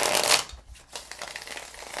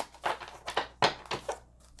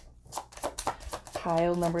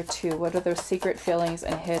 Pile number 2. What are those secret feelings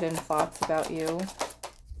and hidden thoughts about you?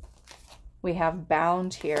 We have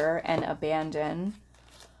bound here and abandon.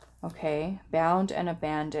 Okay, bound and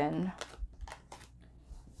abandon.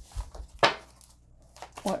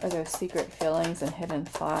 What are those secret feelings and hidden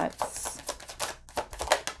thoughts?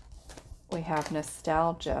 We have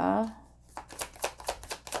nostalgia.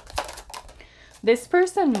 This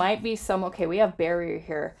person might be okay, we have barrier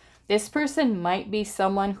here. This person might be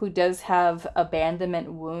someone who does have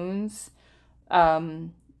abandonment wounds,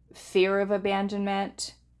 fear of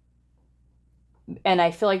abandonment. And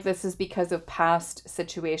I feel like this is because of past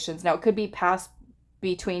situations. Now, it could be past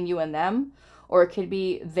between you and them, or it could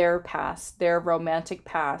be their past, their romantic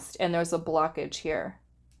past, and there's a blockage here.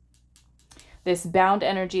 This bound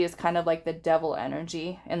energy is kind of like the devil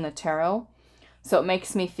energy in the tarot. So it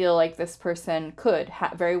makes me feel like this person could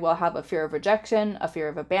very well have a fear of rejection, a fear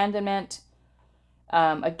of abandonment.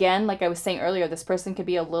 Again, like I was saying earlier, this person could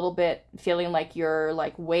be a little bit feeling like you're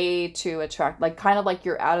like way too attractive, like kind of like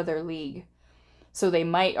you're out of their league. So they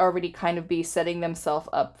might already kind of be setting themselves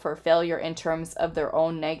up for failure in terms of their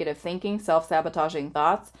own negative thinking, self-sabotaging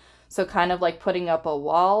thoughts. So kind of like putting up a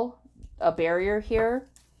wall a barrier here.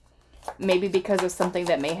 Maybe because of something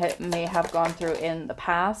that may have gone through in the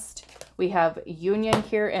past. We have union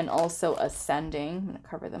here and also ascending. I'm going to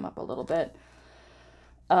cover them up a little bit.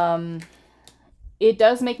 It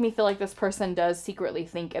does make me feel like this person does secretly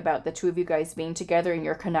think about the two of you guys being together and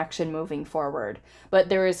your connection moving forward. But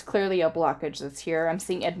there is clearly a blockage that's here. I'm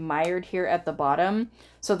seeing admired here at the bottom.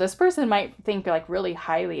 So this person might think like really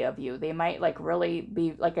highly of you. They might like really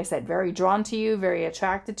be, like I said, very drawn to you, very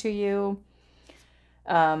attracted to you.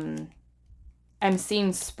 I'm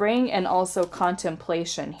seeing spring and also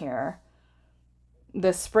contemplation here.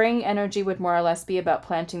 The spring energy would more or less be about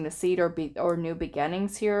planting the seed or new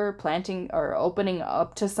beginnings here, planting or opening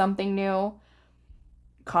up to something new.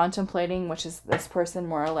 Contemplating, which is this person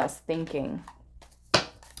more or less thinking,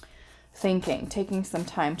 taking some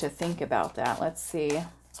time to think about that. Let's see.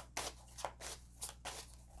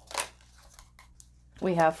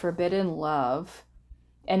 We have forbidden love.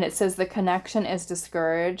 And it says the connection is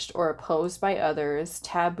discouraged or opposed by others,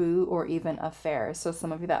 taboo, or even affair. So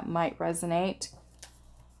some of you that might resonate.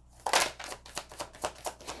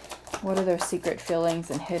 What are their secret feelings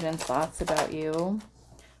and hidden thoughts about you?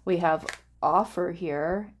 We have offer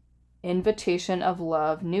here, invitation of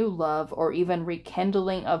love, new love, or even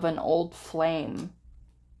rekindling of an old flame.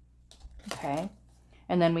 Okay.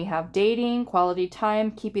 And then we have dating, quality time,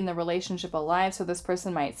 keeping the relationship alive. So this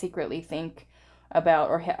person might secretly think about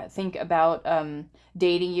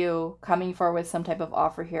dating you, coming forward with some type of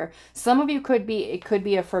offer here. Some of you it could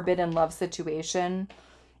be a forbidden love situation.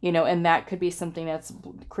 You know, and that could be something that's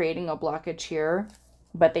creating a blockage here,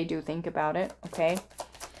 but they do think about it, okay?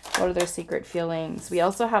 What are their secret feelings? We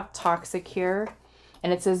also have toxic here,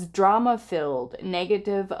 and it says drama-filled,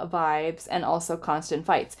 negative vibes, and also constant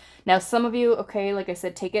fights. Now, some of you, okay, like I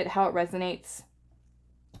said, take it how it resonates,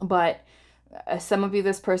 but some of you,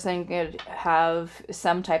 this person could have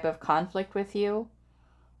some type of conflict with you.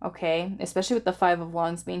 Okay, especially with the Five of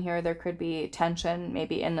Wands being here, there could be tension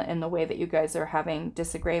maybe in the way that you guys are having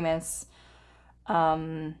disagreements.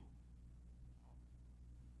 If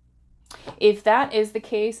that is the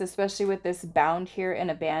case, especially with this bound here and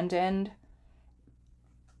abandoned,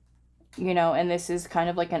 you know, and this is kind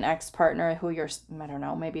of like an ex-partner who you're, I don't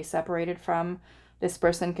know, maybe separated from, this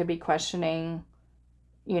person could be questioning,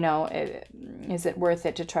 you know, is it worth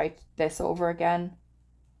it to try this over again?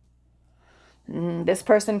 This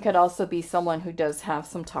person could also be someone who does have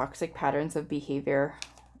some toxic patterns of behavior.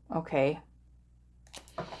 Okay.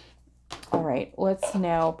 All right. Let's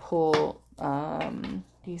now pull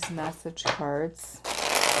these message cards.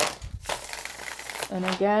 And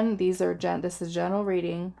again, this is general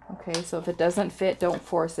reading. Okay. So if it doesn't fit, don't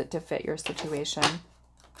force it to fit your situation.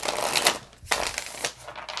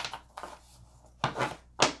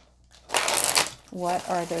 What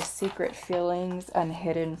are their secret feelings and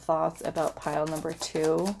hidden thoughts about pile number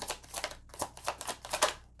 2?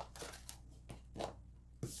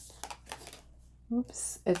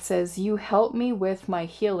 Oops. It says, you help me with my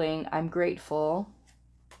healing. I'm grateful.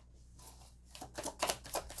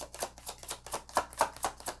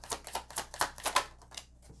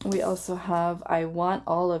 We also have, I want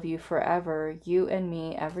all of you forever. You and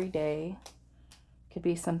me every day. Could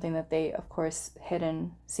be something that they, of course,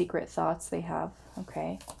 hidden secret thoughts they have.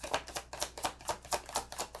 Okay.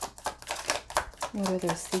 What are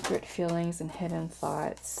their secret feelings and hidden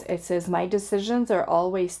thoughts? It says, my decisions are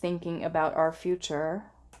always thinking about our future.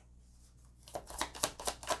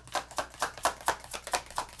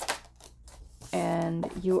 And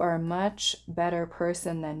you are a much better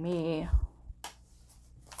person than me.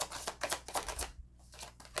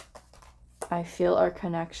 I feel our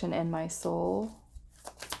connection in my soul.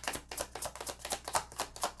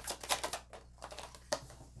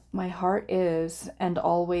 My heart is and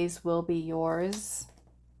always will be yours.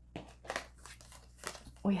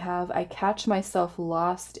 We have, I catch myself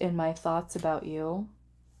lost in my thoughts about you.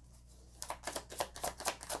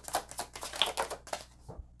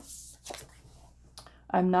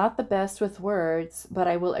 I'm not the best with words, but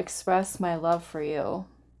I will express my love for you.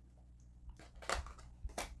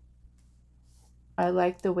 I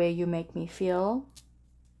like the way you make me feel.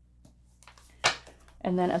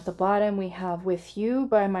 And then at the bottom we have, with you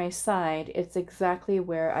by my side, it's exactly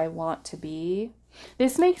where I want to be.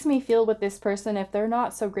 This makes me feel with this person, if they're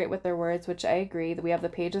not so great with their words, which I agree, that we have the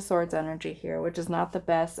Page of Swords energy here, which is not the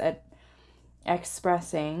best at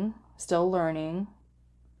expressing, still learning.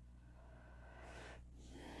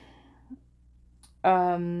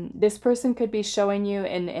 This person could be showing you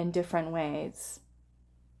in different ways.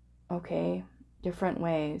 Okay, different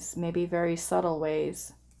ways, maybe very subtle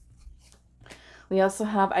ways. We also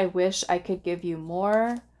have, I wish I could give you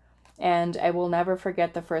more. and I will never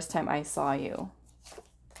forget the first time I saw you.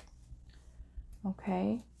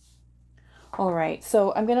 Okay. All right,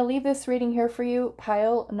 so I'm going to leave this reading here for you,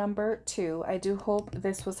 pile number 2. I do hope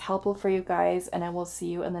this was helpful for you guys, and I will see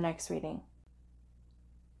you in the next reading.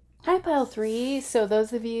 Hi, pile 3. So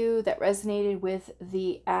those of you that resonated with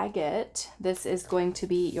the agate, this is going to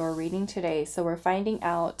be your reading today. So we're finding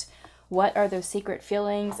out what are those secret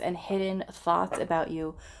feelings and hidden thoughts about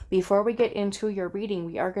you. Before we get into your reading,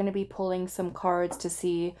 we are going to be pulling some cards to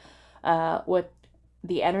see what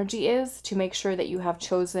the energy is, to make sure that you have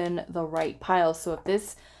chosen the right pile. So if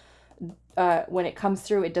this, when it comes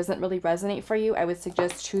through, it doesn't really resonate for you, I would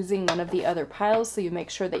suggest choosing one of the other piles so you make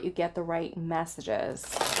sure that you get the right messages.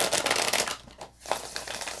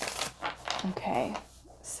 Okay,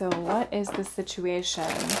 so what is the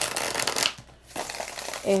situation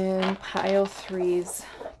in pile 3's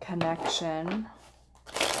connection?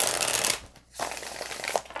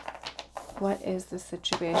 What is the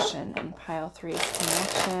situation in pile 3's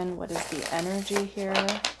connection? What is the energy here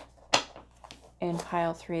in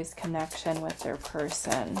pile 3's connection with their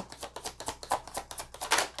person?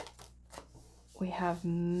 We have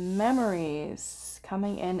memories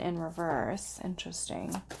coming in reverse.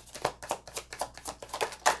 Interesting.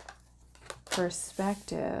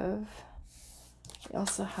 Perspective. We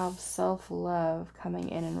also have self-love coming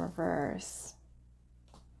in reverse.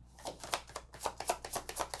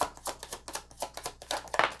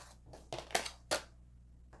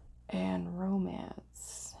 And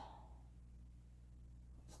romance.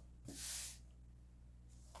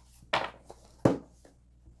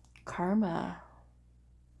 Karma.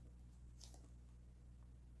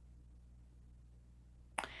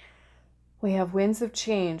 We have winds of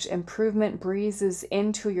change. Improvement breezes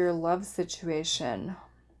into your love situation.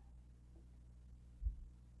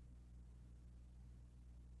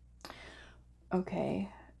 Okay,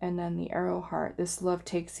 and then the arrow heart. This love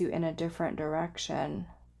takes you in a different direction.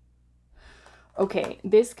 Okay,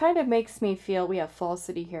 this kind of makes me feel, we have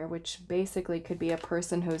falsity here, which basically could be a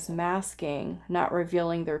person who's masking, not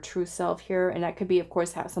revealing their true self here. And that could be, of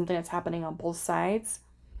course, something that's happening on both sides.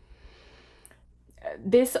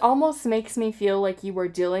 This almost makes me feel like you were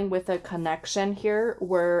dealing with a connection here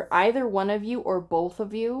where either one of you or both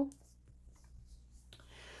of you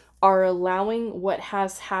are allowing what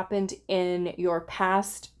has happened in your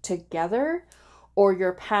past together, or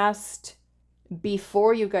your past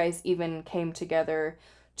before you guys even came together,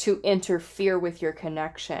 to interfere with your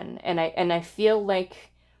connection. And I feel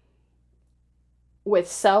like with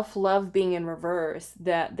self-love being in reverse,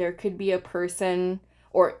 that there could be a person,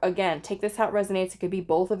 or again, take this how it resonates. It could be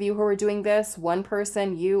both of you who are doing this, one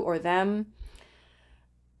person, you or them.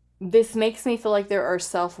 This makes me feel like there are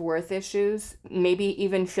self-worth issues, maybe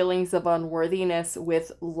even feelings of unworthiness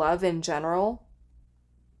with love in general.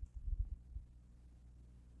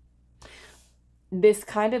 This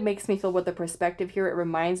kind of makes me feel, with the perspective here, it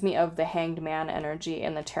reminds me of the Hanged Man energy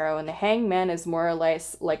in the tarot. And the Hanged Man is more or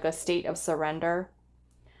less like a state of surrender.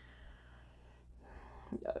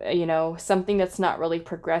 You know, something that's not really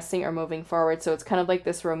progressing or moving forward. So it's kind of like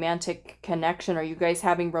this romantic connection, or you guys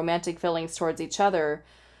having romantic feelings towards each other.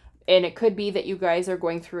 And it could be that you guys are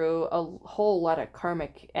going through a whole lot of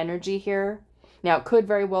karmic energy here. Now, it could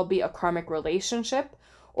very well be a karmic relationship,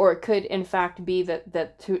 or it could, in fact, be that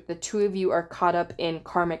the two of you are caught up in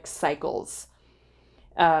karmic cycles.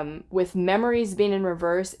 With memories being in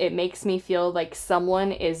reverse, it makes me feel like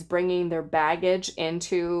someone is bringing their baggage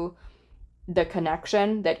into the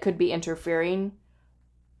connection that could be interfering.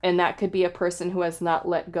 And that could be a person who has not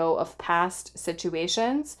let go of past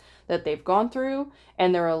situations that they've gone through,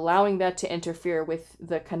 and they're allowing that to interfere with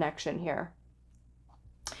the connection here.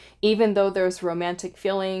 Even though there's romantic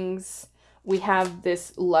feelings, we have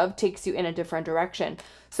this love takes you in a different direction.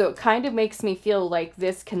 So it kind of makes me feel like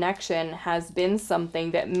this connection has been something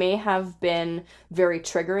that may have been very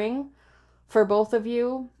triggering for both of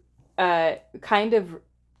you, kind of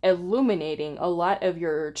illuminating a lot of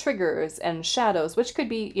your triggers and shadows, which could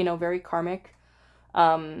be, you know, very karmic.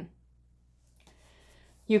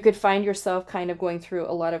 You could find yourself kind of going through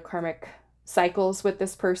a lot of karmic cycles with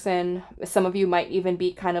this person. Some of you might even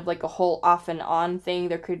be kind of like a whole off and on thing.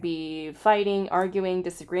 There could be fighting, arguing,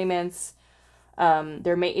 disagreements.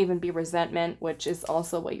 There may even be resentment, which is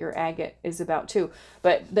also what your agate is about too.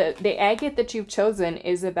 But the agate that you've chosen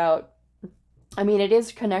is about, I mean, it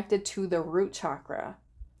is connected to the root chakra,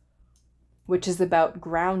 which is about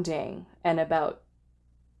grounding and about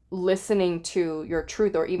listening to your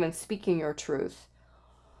truth, or even speaking your truth.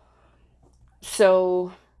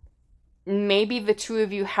 So maybe the two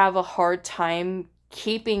of you have a hard time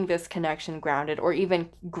keeping this connection grounded, or even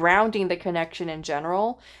grounding the connection in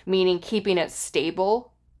general, meaning keeping it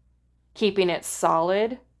stable, keeping it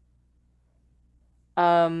solid.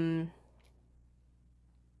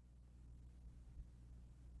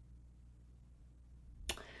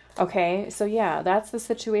 Okay, so yeah, that's the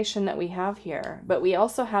situation that we have here. But we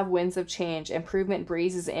also have winds of change. Improvement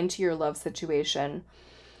breezes into your love situation.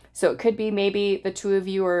 So it could be maybe the two of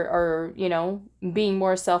you are you know, being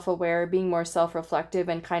more self-aware, being more self-reflective,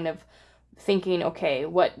 and kind of thinking, okay,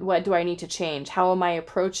 what do I need to change? How am I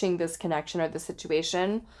approaching this connection or the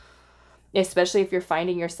situation? Especially if you're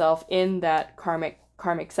finding yourself in that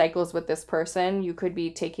karmic cycles with this person, you could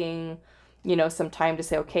be taking, you know, some time to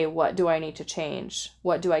say, okay, what do I need to change?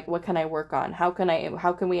 What can I work on? How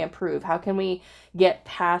can we improve? How can we get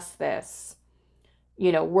past this?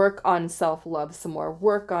 You know, work on self-love some more,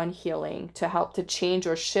 work on healing to help to change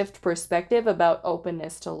or shift perspective about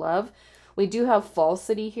openness to love. We do have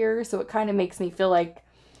falsity here, so it kind of makes me feel like,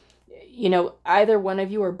 you know, either one of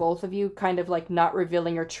you or both of you kind of like not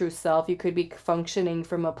revealing your true self. You could be functioning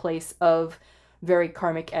from a place of very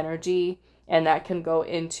karmic energy, and that can go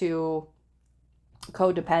into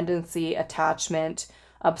codependency, attachment,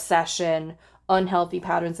 obsession, unhealthy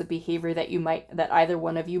patterns of behavior that either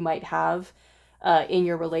one of you might have in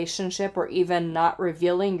your relationship, or even not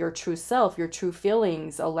revealing your true self, your true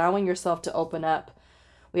feelings, allowing yourself to open up.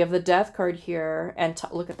 We have the Death card here, and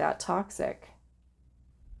look at that, toxic.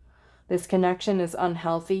 This connection is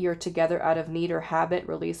unhealthy. You're together out of need or habit.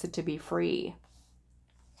 Release it to be free.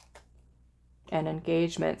 And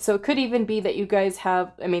engagement. So it could even be that you guys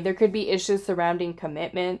have, I mean, there could be issues surrounding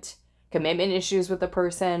commitment issues with the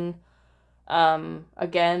person.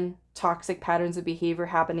 Again, toxic patterns of behavior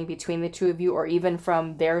happening between the two of you, or even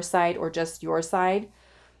from their side or just your side.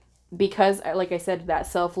 Because, like I said, that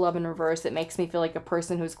self-love in reverse, it makes me feel like a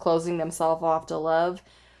person who's closing themselves off to love.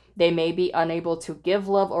 They may be unable to give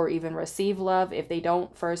love or even receive love if they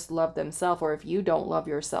don't first love themselves, or if you don't love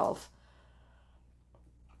yourself.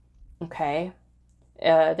 Okay.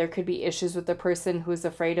 There could be issues with the person who's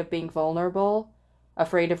afraid of being vulnerable,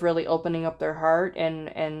 afraid of really opening up their heart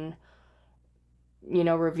and you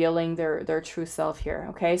know, revealing their true self here.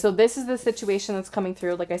 Okay, so this is the situation that's coming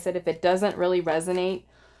through. Like I said, if it doesn't really resonate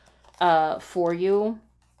for you,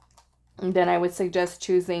 then I would suggest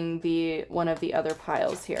choosing one of the other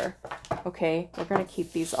piles here. Okay, we're going to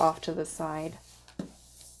keep these off to the side.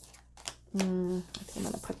 I think I'm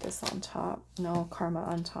going to put this on top. No, karma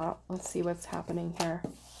on top. Let's see what's happening here.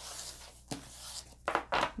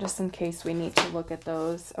 Just in case we need to look at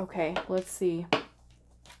those. Okay, let's see.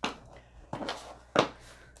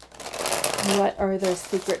 What are the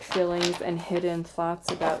secret feelings and hidden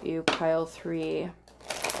thoughts about you, pile 3?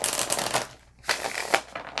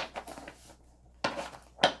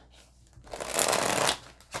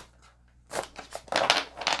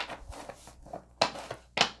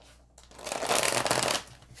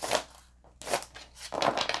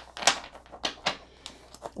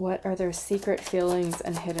 What are their secret feelings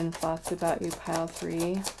and hidden thoughts about you, pile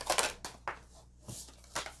 3?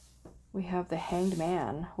 We have the Hanged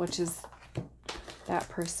Man, which is that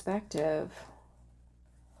perspective.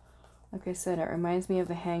 Like I said, it reminds me of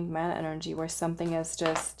the Hanged Man energy, where something is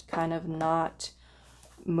just kind of not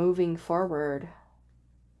moving forward.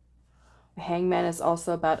 The Hanged Man is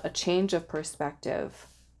also about a change of perspective.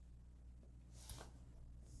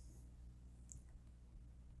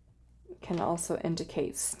 Can also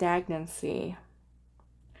indicate stagnancy.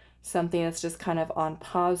 Something that's just kind of on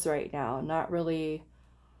pause right now, not really,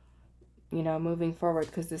 you know, moving forward,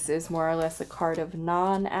 because this is more or less a card of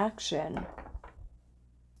non-action.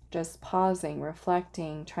 Just pausing,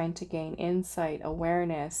 reflecting, trying to gain insight,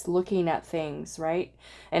 awareness, looking at things, right?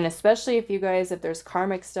 And especially if you guys, if there's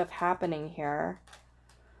karmic stuff happening here,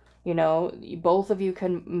 you know, both of you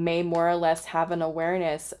may more or less have an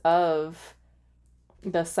awareness of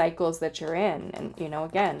the cycles that you're in. And, you know,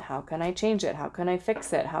 again, how can I change it? How can I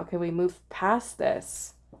fix it? How can we move past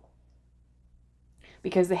this?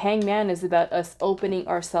 Because the Hanged Man is about us opening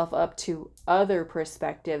ourselves up to other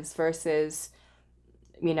perspectives versus,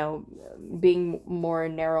 you know, being more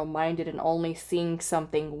narrow-minded and only seeing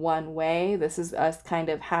something one way. This is us kind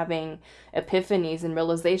of having epiphanies and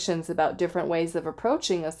realizations about different ways of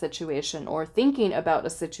approaching a situation, or thinking about a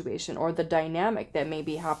situation, or the dynamic that may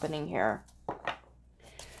be happening here.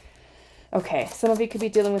 Okay, some of you could be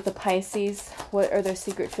dealing with the Pisces. What are their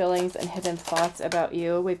secret feelings and hidden thoughts about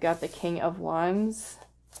you? We've got the King of Wands.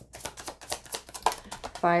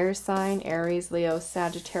 Fire sign, Aries, Leo,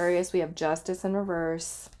 Sagittarius. We have Justice in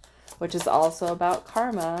reverse, which is also about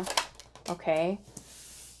karma. Okay.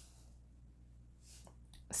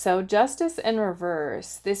 So justice in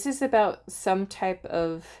reverse. This is about some type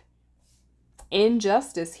of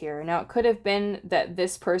injustice here. Now, it could have been that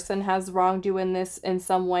this person has wronged you in this in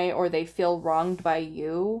some way, or they feel wronged by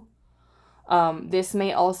you. This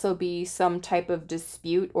may also be some type of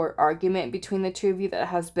dispute or argument between the two of you that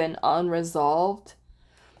has been unresolved.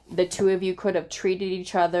 The two of you could have treated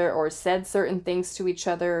each other or said certain things to each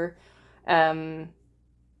other that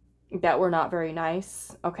were not very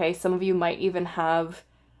nice. Okay, some of you might even have...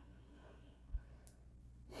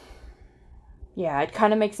 Yeah, it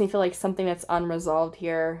kind of makes me feel like something that's unresolved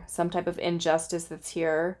here. Some type of injustice that's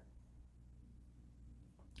here.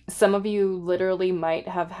 Some of you literally might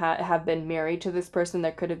have been married to this person.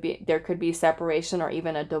 There could be separation or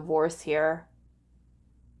even a divorce here.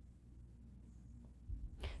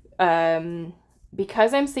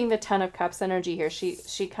 Because I'm seeing the Ten of Cups energy here,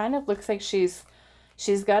 she kind of looks like she's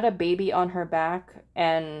got a baby on her back,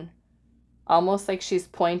 and almost like she's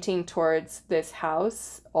pointing towards this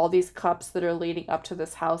house. All these cups that are leading up to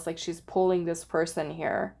this house, like she's pulling this person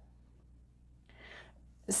here.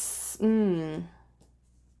 This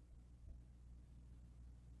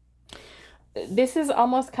is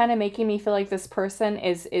almost kind of making me feel like this person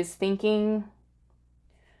is thinking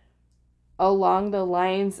along the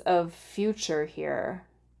lines of future here.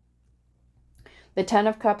 The Ten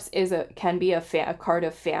of Cups can be a card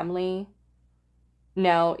of family.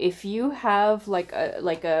 Now, if you have like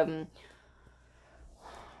a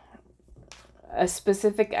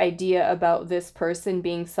specific idea about this person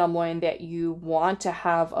being someone that you want to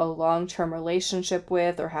have a long-term relationship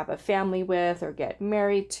with, or have a family with, or get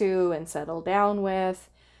married to and settle down with,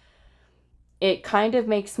 it kind of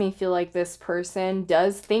makes me feel like this person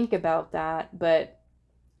does think about that, but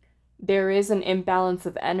there is an imbalance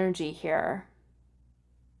of energy here.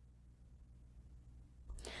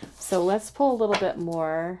 So let's pull a little bit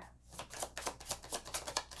more.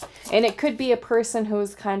 And it could be a person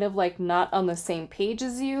who's kind of like not on the same page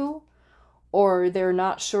as you, or they're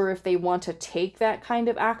not sure if they want to take that kind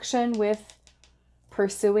of action with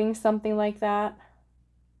pursuing something like that.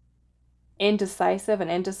 An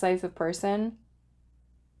indecisive person.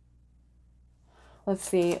 Let's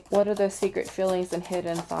see, what are the secret feelings and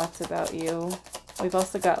hidden thoughts about you? We've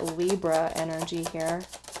also got Libra energy here.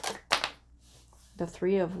 The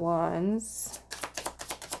Three of Wands.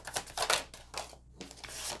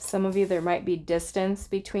 Some of you, there might be distance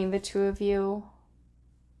between the two of you.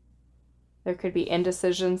 There could be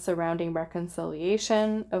indecision surrounding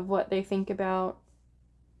reconciliation of what they think about.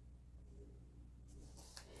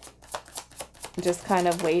 Just kind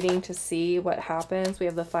of waiting to see what happens. We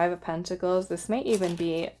have the Five of Pentacles. This may even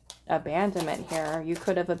be abandonment here. You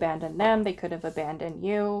could have abandoned them. They could have abandoned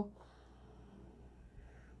you.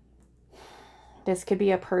 This could be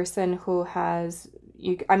a person who has...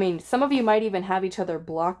 I mean, some of you might even have each other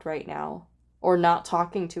blocked right now, or not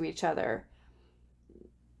talking to each other.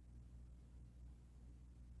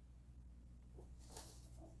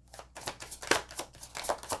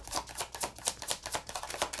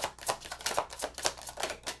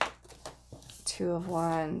 Two of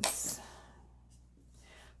Wands.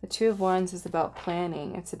 The Two of Wands is about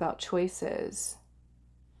planning. It's about choices.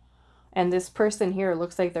 And this person here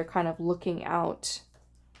looks like they're kind of looking out.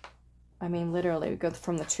 I mean, literally, we go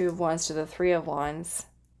from the Two of Wands to the Three of Wands.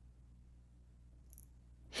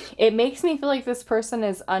 It makes me feel like this person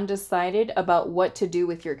is undecided about what to do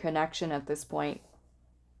with your connection at this point.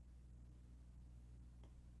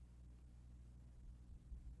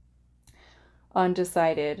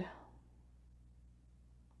 Undecided.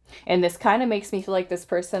 And this kind of makes me feel like this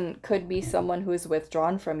person could be someone who is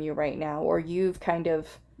withdrawn from you right now, or you've kind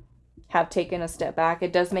of have taken a step back.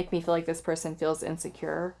 It does make me feel like this person feels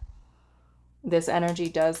insecure. This energy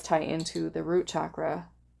does tie into the root chakra.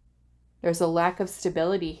 There's a lack of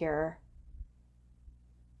stability here.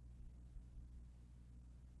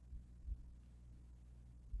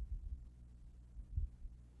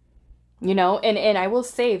 You know, and I will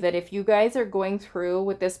say that if you guys are going through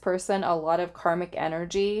with this person a lot of karmic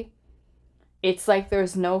energy, it's like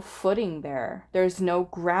there's no footing there. There's no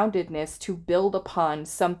groundedness to build upon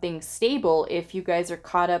something stable if you guys are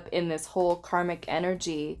caught up in this whole karmic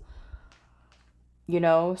energy. You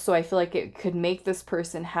know, so I feel like it could make this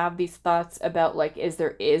person have these thoughts about, like, is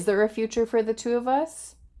there a future for the two of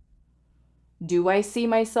us? Do I see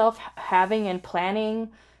myself having and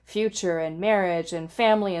planning future and marriage and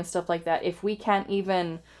family and stuff like that if we can't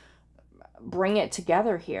even bring it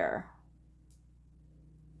together here?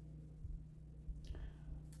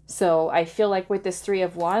 So I feel like with this Three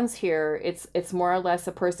of Wands here, it's more or less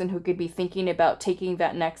a person who could be thinking about taking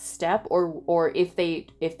that next step, or if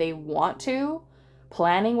they want to,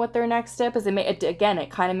 planning what their next step is. Again, it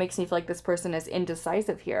kind of makes me feel like this person is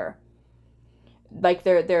indecisive here. Like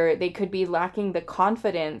they could be lacking the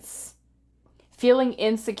confidence, feeling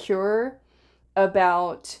insecure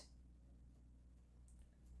about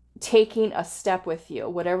taking a step with you,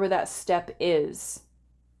 whatever that step is.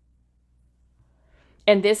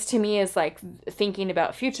 And this to me is like thinking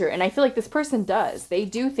about future. And I feel like this person does. They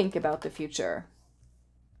do think about the future.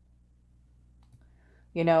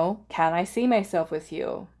 You know, can I see myself with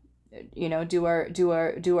you? You know, do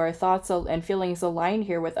our thoughts and feelings align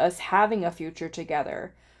here with us having a future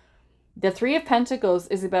together? The Three of Pentacles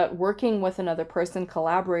is about working with another person,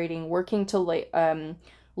 collaborating, working to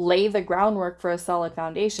lay the groundwork for a solid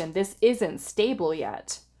foundation. This isn't stable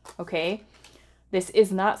yet, okay? This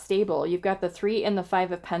is not stable. You've got the 3 and the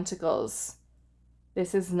 5 of Pentacles.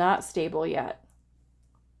 This is not stable yet.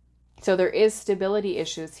 So there is stability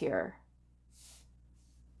issues here.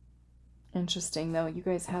 Interesting, though. You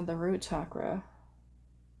guys have the root chakra,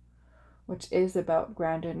 which is about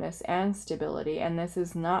groundedness and stability. And this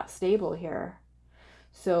is not stable here.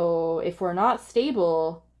 So if we're not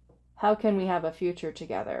stable, how can we have a future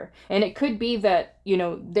together? And it could be that, you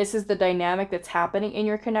know, this is the dynamic that's happening in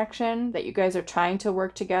your connection, that you guys are trying to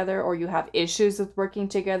work together, or you have issues with working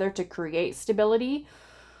together to create stability.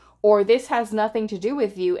 Or this has nothing to do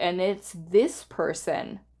with you, and it's this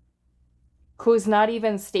person who's not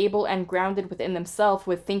even stable and grounded within themselves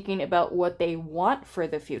with thinking about what they want for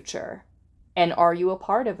the future. And are you a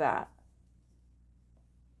part of that?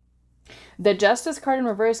 The Justice card in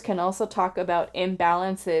reverse can also talk about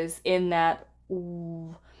imbalances in that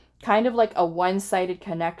kind of like a one-sided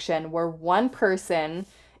connection where one person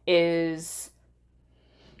knows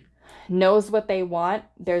what they want.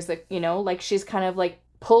 There's a, you know, like she's kind of like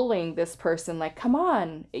pulling this person like, come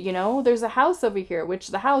on, you know, there's a house over here, which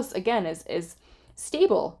the house again is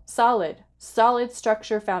stable, solid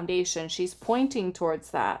structure, foundation. She's pointing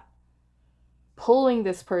towards that, pulling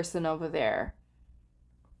this person over there.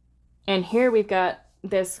 And here we've got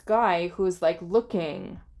this guy who's like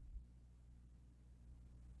looking.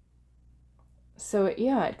 So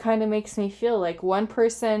yeah, it kind of makes me feel like one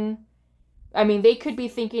person, I mean, they could be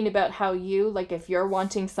thinking about how you, like if you're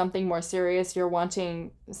wanting something more serious, you're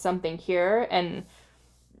wanting something here, and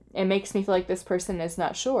it makes me feel like this person is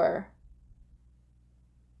not sure.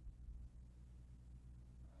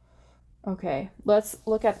 Okay, let's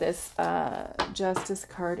look at this Justice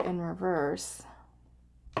card in reverse.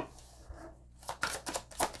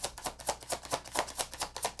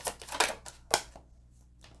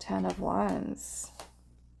 Ten of Wands.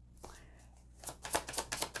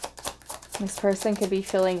 This person could be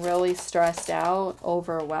feeling really stressed out,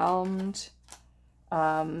 overwhelmed.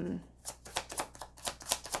 Knight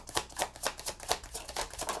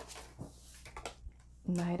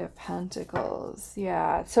of Pentacles.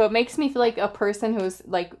 Yeah. So it makes me feel like a person who's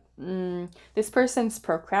like, this person's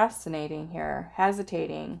procrastinating here,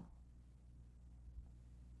 hesitating,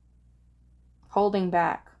 holding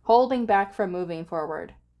back from moving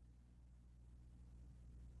forward.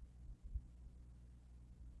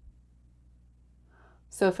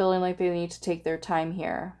 So feeling like they need to take their time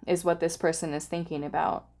here is what this person is thinking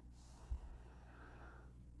about.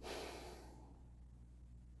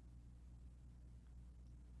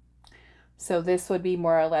 So this would be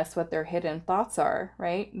more or less what their hidden thoughts are,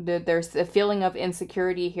 right? There's a feeling of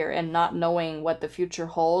insecurity here and not knowing what the future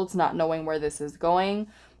holds, not knowing where this is going.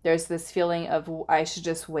 There's this feeling of, I should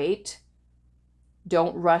just wait.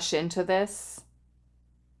 Don't rush into this.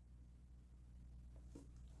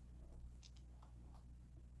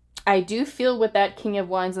 I do feel with that King of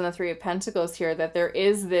Wands and the Three of Pentacles here that there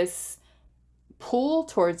is this pull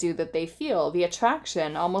towards you that they feel, the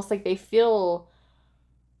attraction, almost like they feel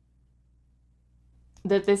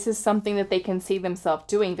that this is something that they can see themselves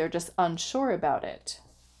doing. They're just unsure about it.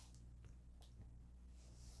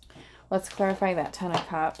 Let's clarify that Ten of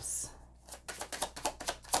Cups.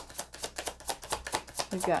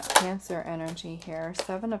 We've got Cancer energy here.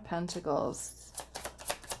 Seven of Pentacles.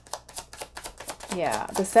 Yeah,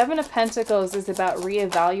 the Seven of Pentacles is about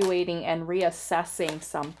reevaluating and reassessing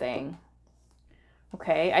something.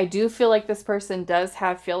 Okay, I do feel like this person does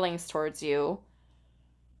have feelings towards you,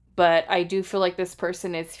 but I do feel like this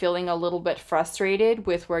person is feeling a little bit frustrated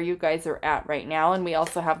with where you guys are at right now. And we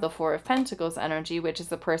also have the Four of Pentacles energy, which is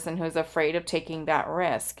the person who's afraid of taking that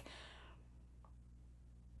risk.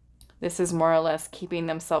 This is more or less keeping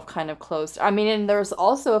themselves kind of closed. I mean, and there's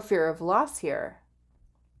also a fear of loss here.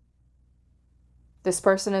 This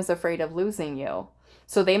person is afraid of losing you.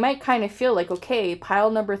 So they might kind of feel like, okay,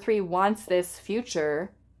 pile number 3 wants this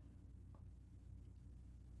future,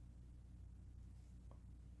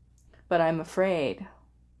 but I'm afraid.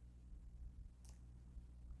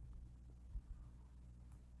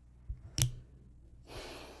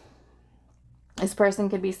 This person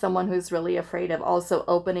could be someone who's really afraid of also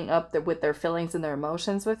opening up with their feelings and their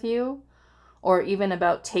emotions with you, or even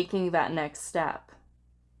about taking that next step.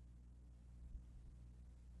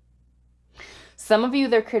 Some of you,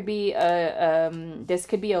 there could be this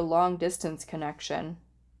could be a long distance connection.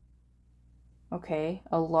 Okay,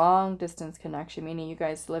 a long distance connection, meaning you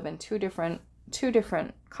guys live in two different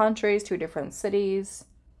countries, two different cities,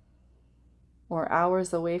 or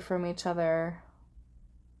hours away from each other.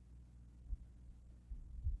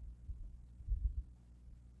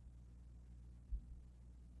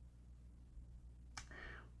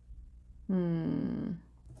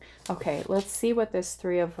 Okay, let's see what this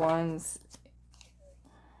Three of Wands.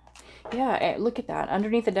 Yeah, look at that.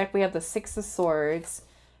 Underneath the deck, we have the Six of Swords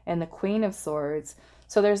and the Queen of Swords.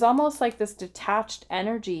 So there's almost like this detached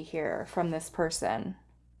energy here from this person.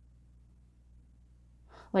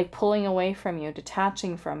 Like pulling away from you,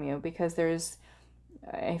 detaching from you, because there's,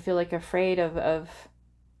 I feel like, afraid of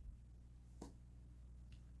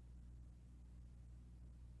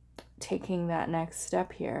taking that next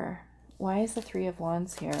step here. Why is the Three of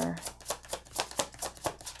Wands here?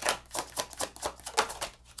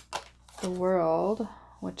 The World,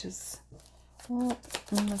 which is, well,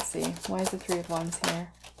 let's see. Why is the Three of Wands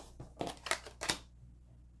here?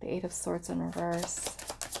 The Eight of Swords in reverse.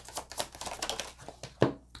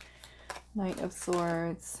 Knight of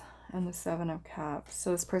Swords and the Seven of Cups.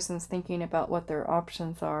 So this person's thinking about what their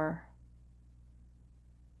options are.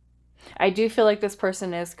 I do feel like this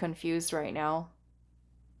person is confused right now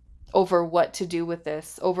over what to do with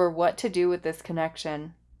this, over what to do with this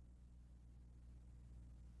connection.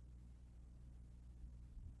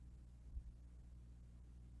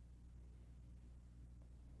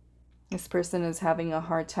 This person is having a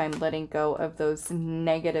hard time letting go of those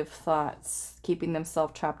negative thoughts, keeping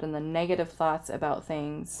themselves trapped in the negative thoughts about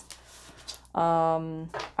things.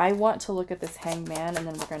 I want to look at this Hanged Man, and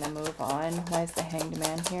then we're going to move on. Why is the Hanged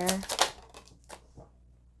Man here?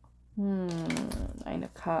 Nine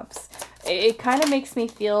of Cups. It kind of makes me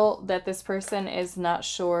feel that this person is not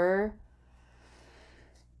sure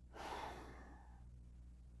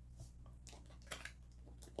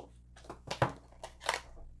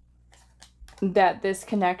that this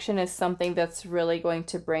connection is something that's really going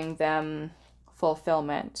to bring them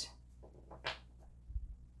fulfillment.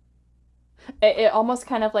 It almost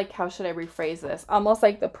kind of like, how should I rephrase this? Almost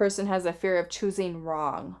like the person has a fear of choosing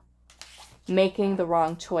wrong, making the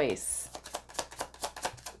wrong choice.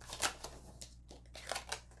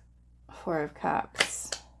 Four of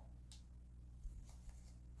Cups.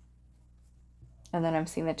 And then I'm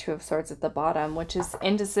seeing the Two of Swords at the bottom, which is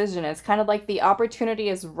indecision. It's kind of like the opportunity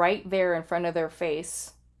is right there in front of their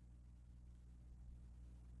face.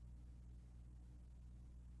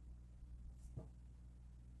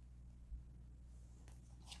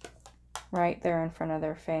 Right there in front of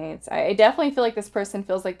their face. I definitely feel like this person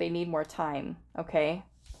feels like they need more time, okay?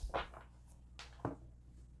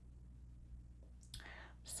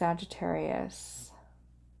 Sagittarius.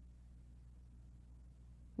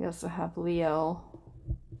 We also have Leo,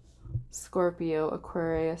 Scorpio,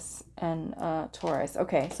 Aquarius, and Taurus.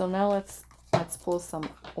 Okay, so now let's pull some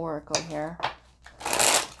oracle here.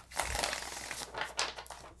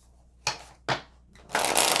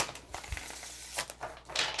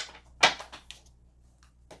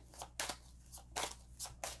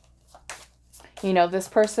 You know, this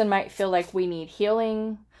person might feel like we need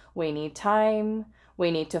healing, we need time, we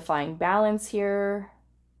need to find balance here.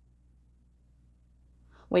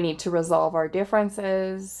 We need to resolve our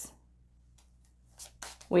differences.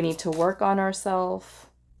 We need to work on ourselves.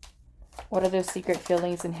 What are those secret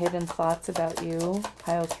feelings and hidden thoughts about you?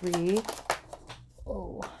 Pile 3.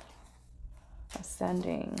 Oh,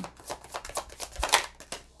 Ascending.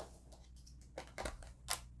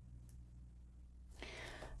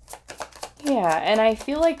 Yeah, and I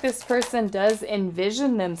feel like this person does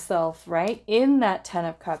envision themselves, right, in that Ten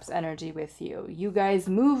of Cups energy with you. You guys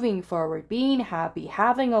moving forward, being happy,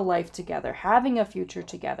 having a life together, having a future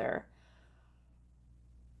together.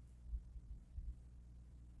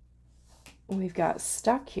 We've got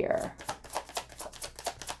stuck here.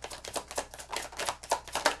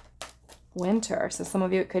 Winter. So some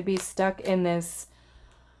of you, it could be stuck in this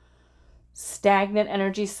stagnant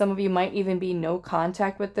energy. Some of you might even be no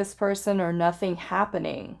contact with this person or nothing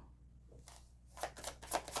happening.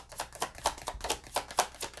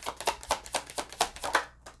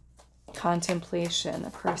 Contemplation,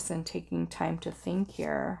 a person taking time to think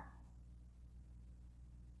here.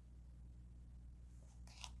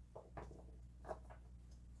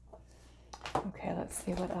 Okay, let's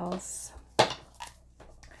see what else.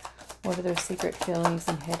 What are their secret feelings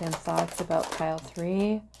and hidden thoughts about pile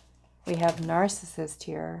 3? We have narcissist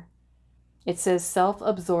here. It says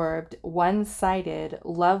self-absorbed, one-sided,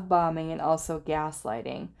 love bombing, and also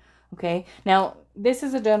gaslighting. Okay, now this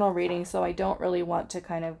is a general reading, so I don't really want to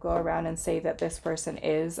kind of go around and say that this person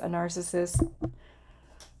is a narcissist.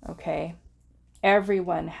 Okay,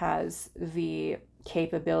 everyone has the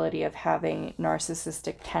capability of having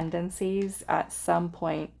narcissistic tendencies at some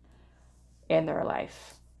point in their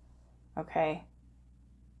life. Okay.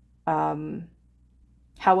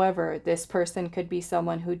 However, this person could be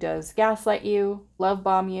someone who does gaslight you, love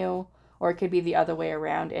bomb you, or it could be the other way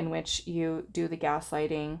around, in which you do the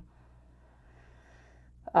gaslighting.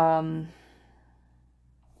 Let's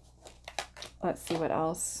see what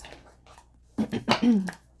else.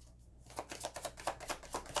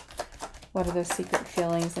 What are the secret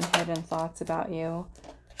feelings and hidden thoughts about you?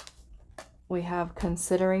 We have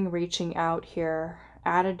considering reaching out here,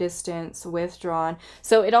 at a distance, withdrawn.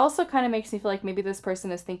 So it also kind of makes me feel like maybe this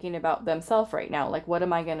person is thinking about themselves right now. Like, what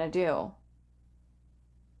am I going to do?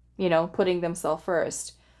 You know, putting themselves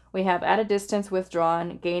first. We have at a distance,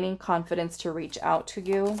 withdrawn, gaining confidence to reach out to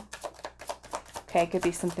you. Okay, it could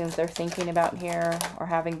be something that they're thinking about here or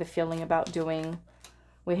having the feeling about doing.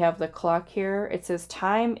 We have the clock here. It says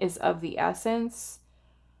time is of the essence,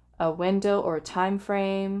 a window or time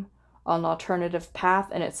frame, an alternative path,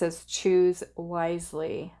 and it says choose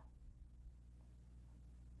wisely.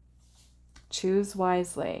 Choose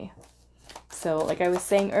wisely. So like I was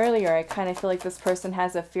saying earlier, I kind of feel like this person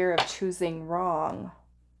has a fear of choosing wrong,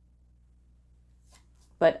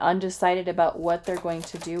 but undecided about what they're going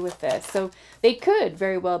to do with this. So they could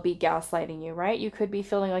very well be gaslighting you, right? You could be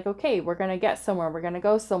feeling like, okay, we're going to get somewhere, we're going to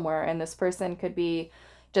go somewhere. And this person could be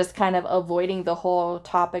just kind of avoiding the whole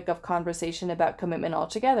topic of conversation about commitment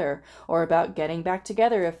altogether, or about getting back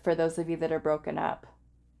together, if for those of you that are broken up.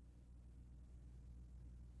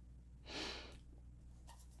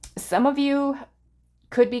 Some of you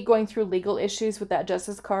could be going through legal issues with that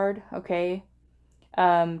Justice card, okay?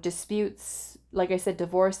 Disputes, like I said,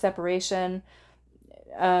 divorce, separation.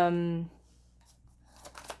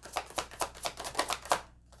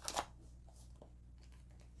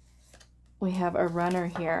 We have a runner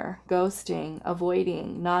here, ghosting,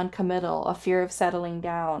 avoiding, non-committal, a fear of settling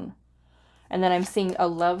down. And then I'm seeing a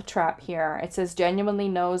love trap here. It says genuinely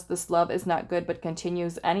knows this love is not good, but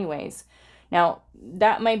continues anyways. Now,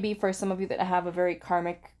 that might be for some of you that have a very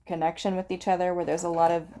karmic connection with each other, where there's a lot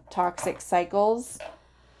of toxic cycles.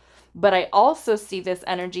 But I also see this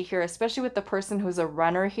energy here, especially with the person who's a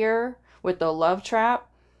runner here with the love trap.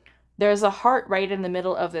 There's a heart right in the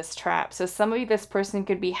middle of this trap. So some of you, this person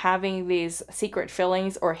could be having these secret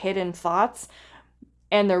feelings or hidden thoughts,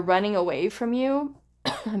 and they're running away from you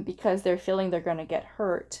because they're feeling they're going to get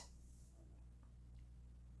hurt.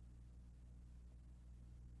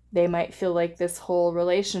 They might feel like this whole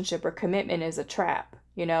relationship or commitment is a trap,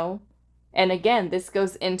 you know? And again, this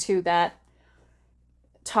goes into that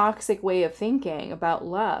toxic way of thinking about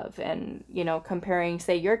love and, you know, comparing,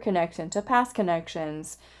 say, your connection to past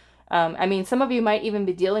connections. I mean, some of you might even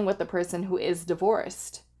be dealing with the person who is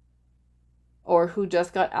divorced, or who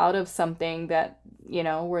just got out of something that, you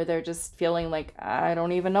know, where they're just feeling like, I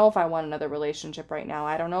don't even know if I want another relationship right now.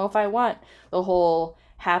 I don't know if I want the whole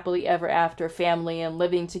happily ever after family and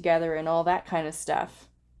living together and all that kind of stuff.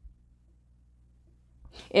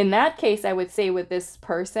 In that case, I would say with this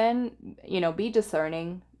person, you know, be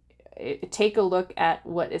discerning. Take a look at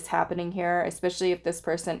what is happening here, especially if this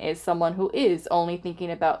person is someone who is only thinking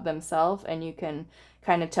about themselves, and you can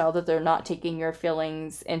kind of tell that they're not taking your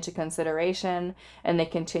feelings into consideration, and they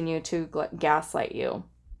continue to gaslight you,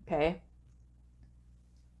 okay?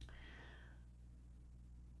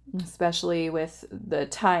 Especially with the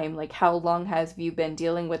time, like how long have you been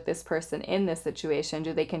dealing with this person in this situation?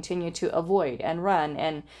 Do they continue to avoid and run,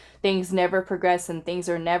 and things never progress, and things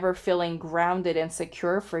are never feeling grounded and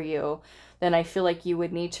secure for you? Then I feel like you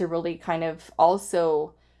would need to really kind of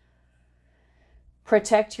also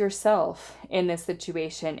protect yourself in this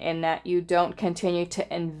situation, in that you don't continue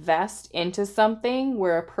to invest into something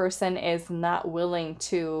where a person is not willing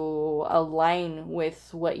to align with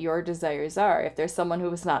what your desires are. If there's someone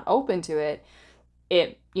who is not open to it,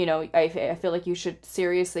 you know, I feel like you should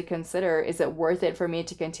seriously consider, is it worth it for me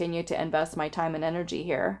to continue to invest my time and energy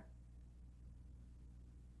here?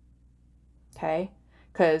 Okay?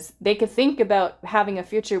 Because they could think about having a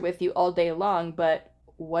future with you all day long, but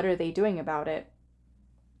what are they doing about it?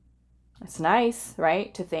 It's nice,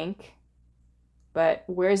 right, to think, but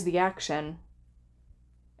where's the action?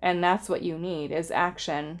 And that's what you need, is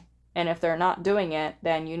action. And if they're not doing it,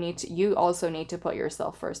 then you also need to put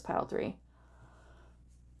yourself first, pile 3.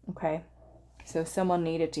 Okay. So someone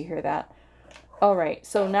needed to hear that. All right.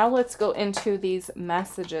 So now let's go into these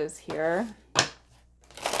messages here.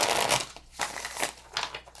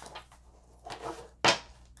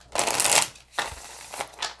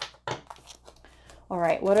 All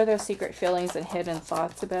right. What are their secret feelings and hidden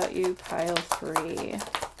thoughts about you? Pile 3.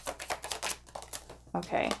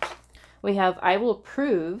 Okay. We have, I will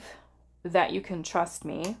prove that you can trust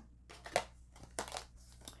me.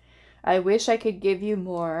 I wish I could give you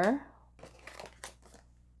more.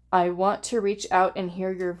 I want to reach out and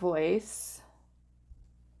hear your voice.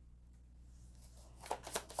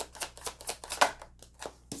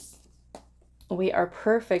 We are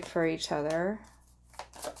perfect for each other.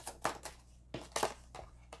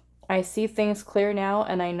 I see things clear now,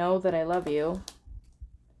 and I know that I love you.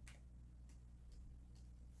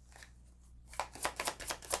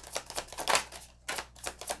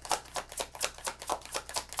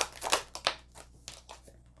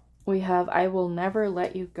 We have, I will never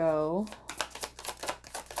let you go.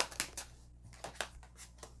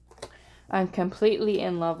 I'm completely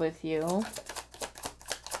in love with you.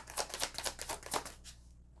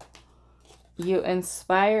 You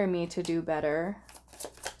inspire me to do better.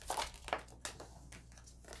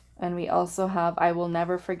 And we also have, I will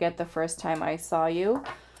never forget the first time I saw you.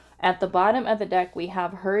 At the bottom of the deck, we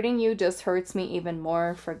have, hurting you just hurts me even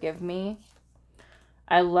more. Forgive me.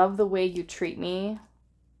 I love the way you treat me.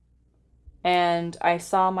 And I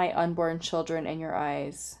saw my unborn children in your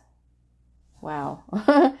eyes. Wow.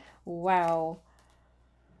 Wow.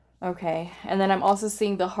 Okay. And then I'm also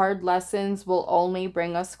seeing the hard lessons will only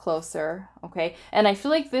bring us closer. Okay. And I feel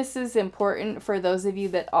like this is important for those of you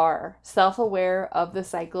that are self-aware of the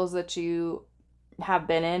cycles that you have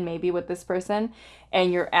been in, maybe with this person,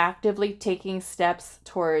 and you're actively taking steps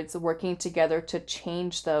towards working together to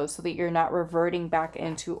change those so that you're not reverting back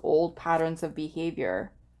into old patterns of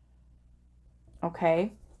behavior.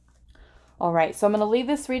 Okay. All right. So I'm going to leave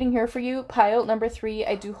this reading here for you. Pile number 3.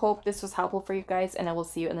 I do hope this was helpful for you guys, and I will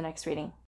see you in the next reading.